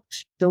can help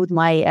build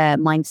my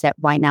mindset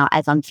right now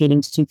as I'm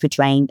feeling super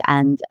drained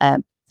and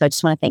So I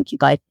just want to thank you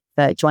guys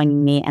for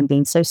joining me and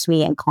being so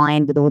sweet and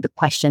kind with all the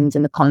questions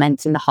and the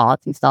comments and the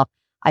hearts and stuff.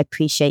 I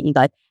appreciate you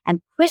guys.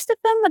 And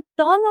Christopher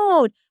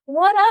McDonald,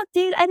 what up,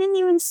 dude? I didn't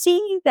even see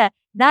you there.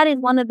 That is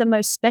one of the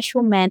most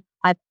special men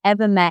I've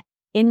ever met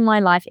in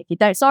my life. If you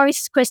don't, sorry,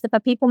 Christopher,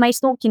 people may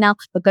stalk you now,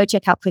 but go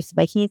check out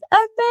Christopher. He's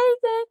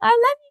amazing. I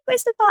love you,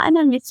 Christopher, and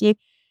I miss you.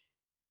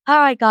 All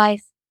right,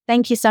 guys.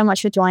 Thank you so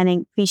much for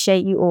joining.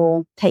 Appreciate you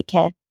all. Take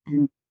care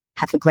and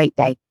have a great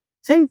day.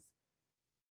 See you.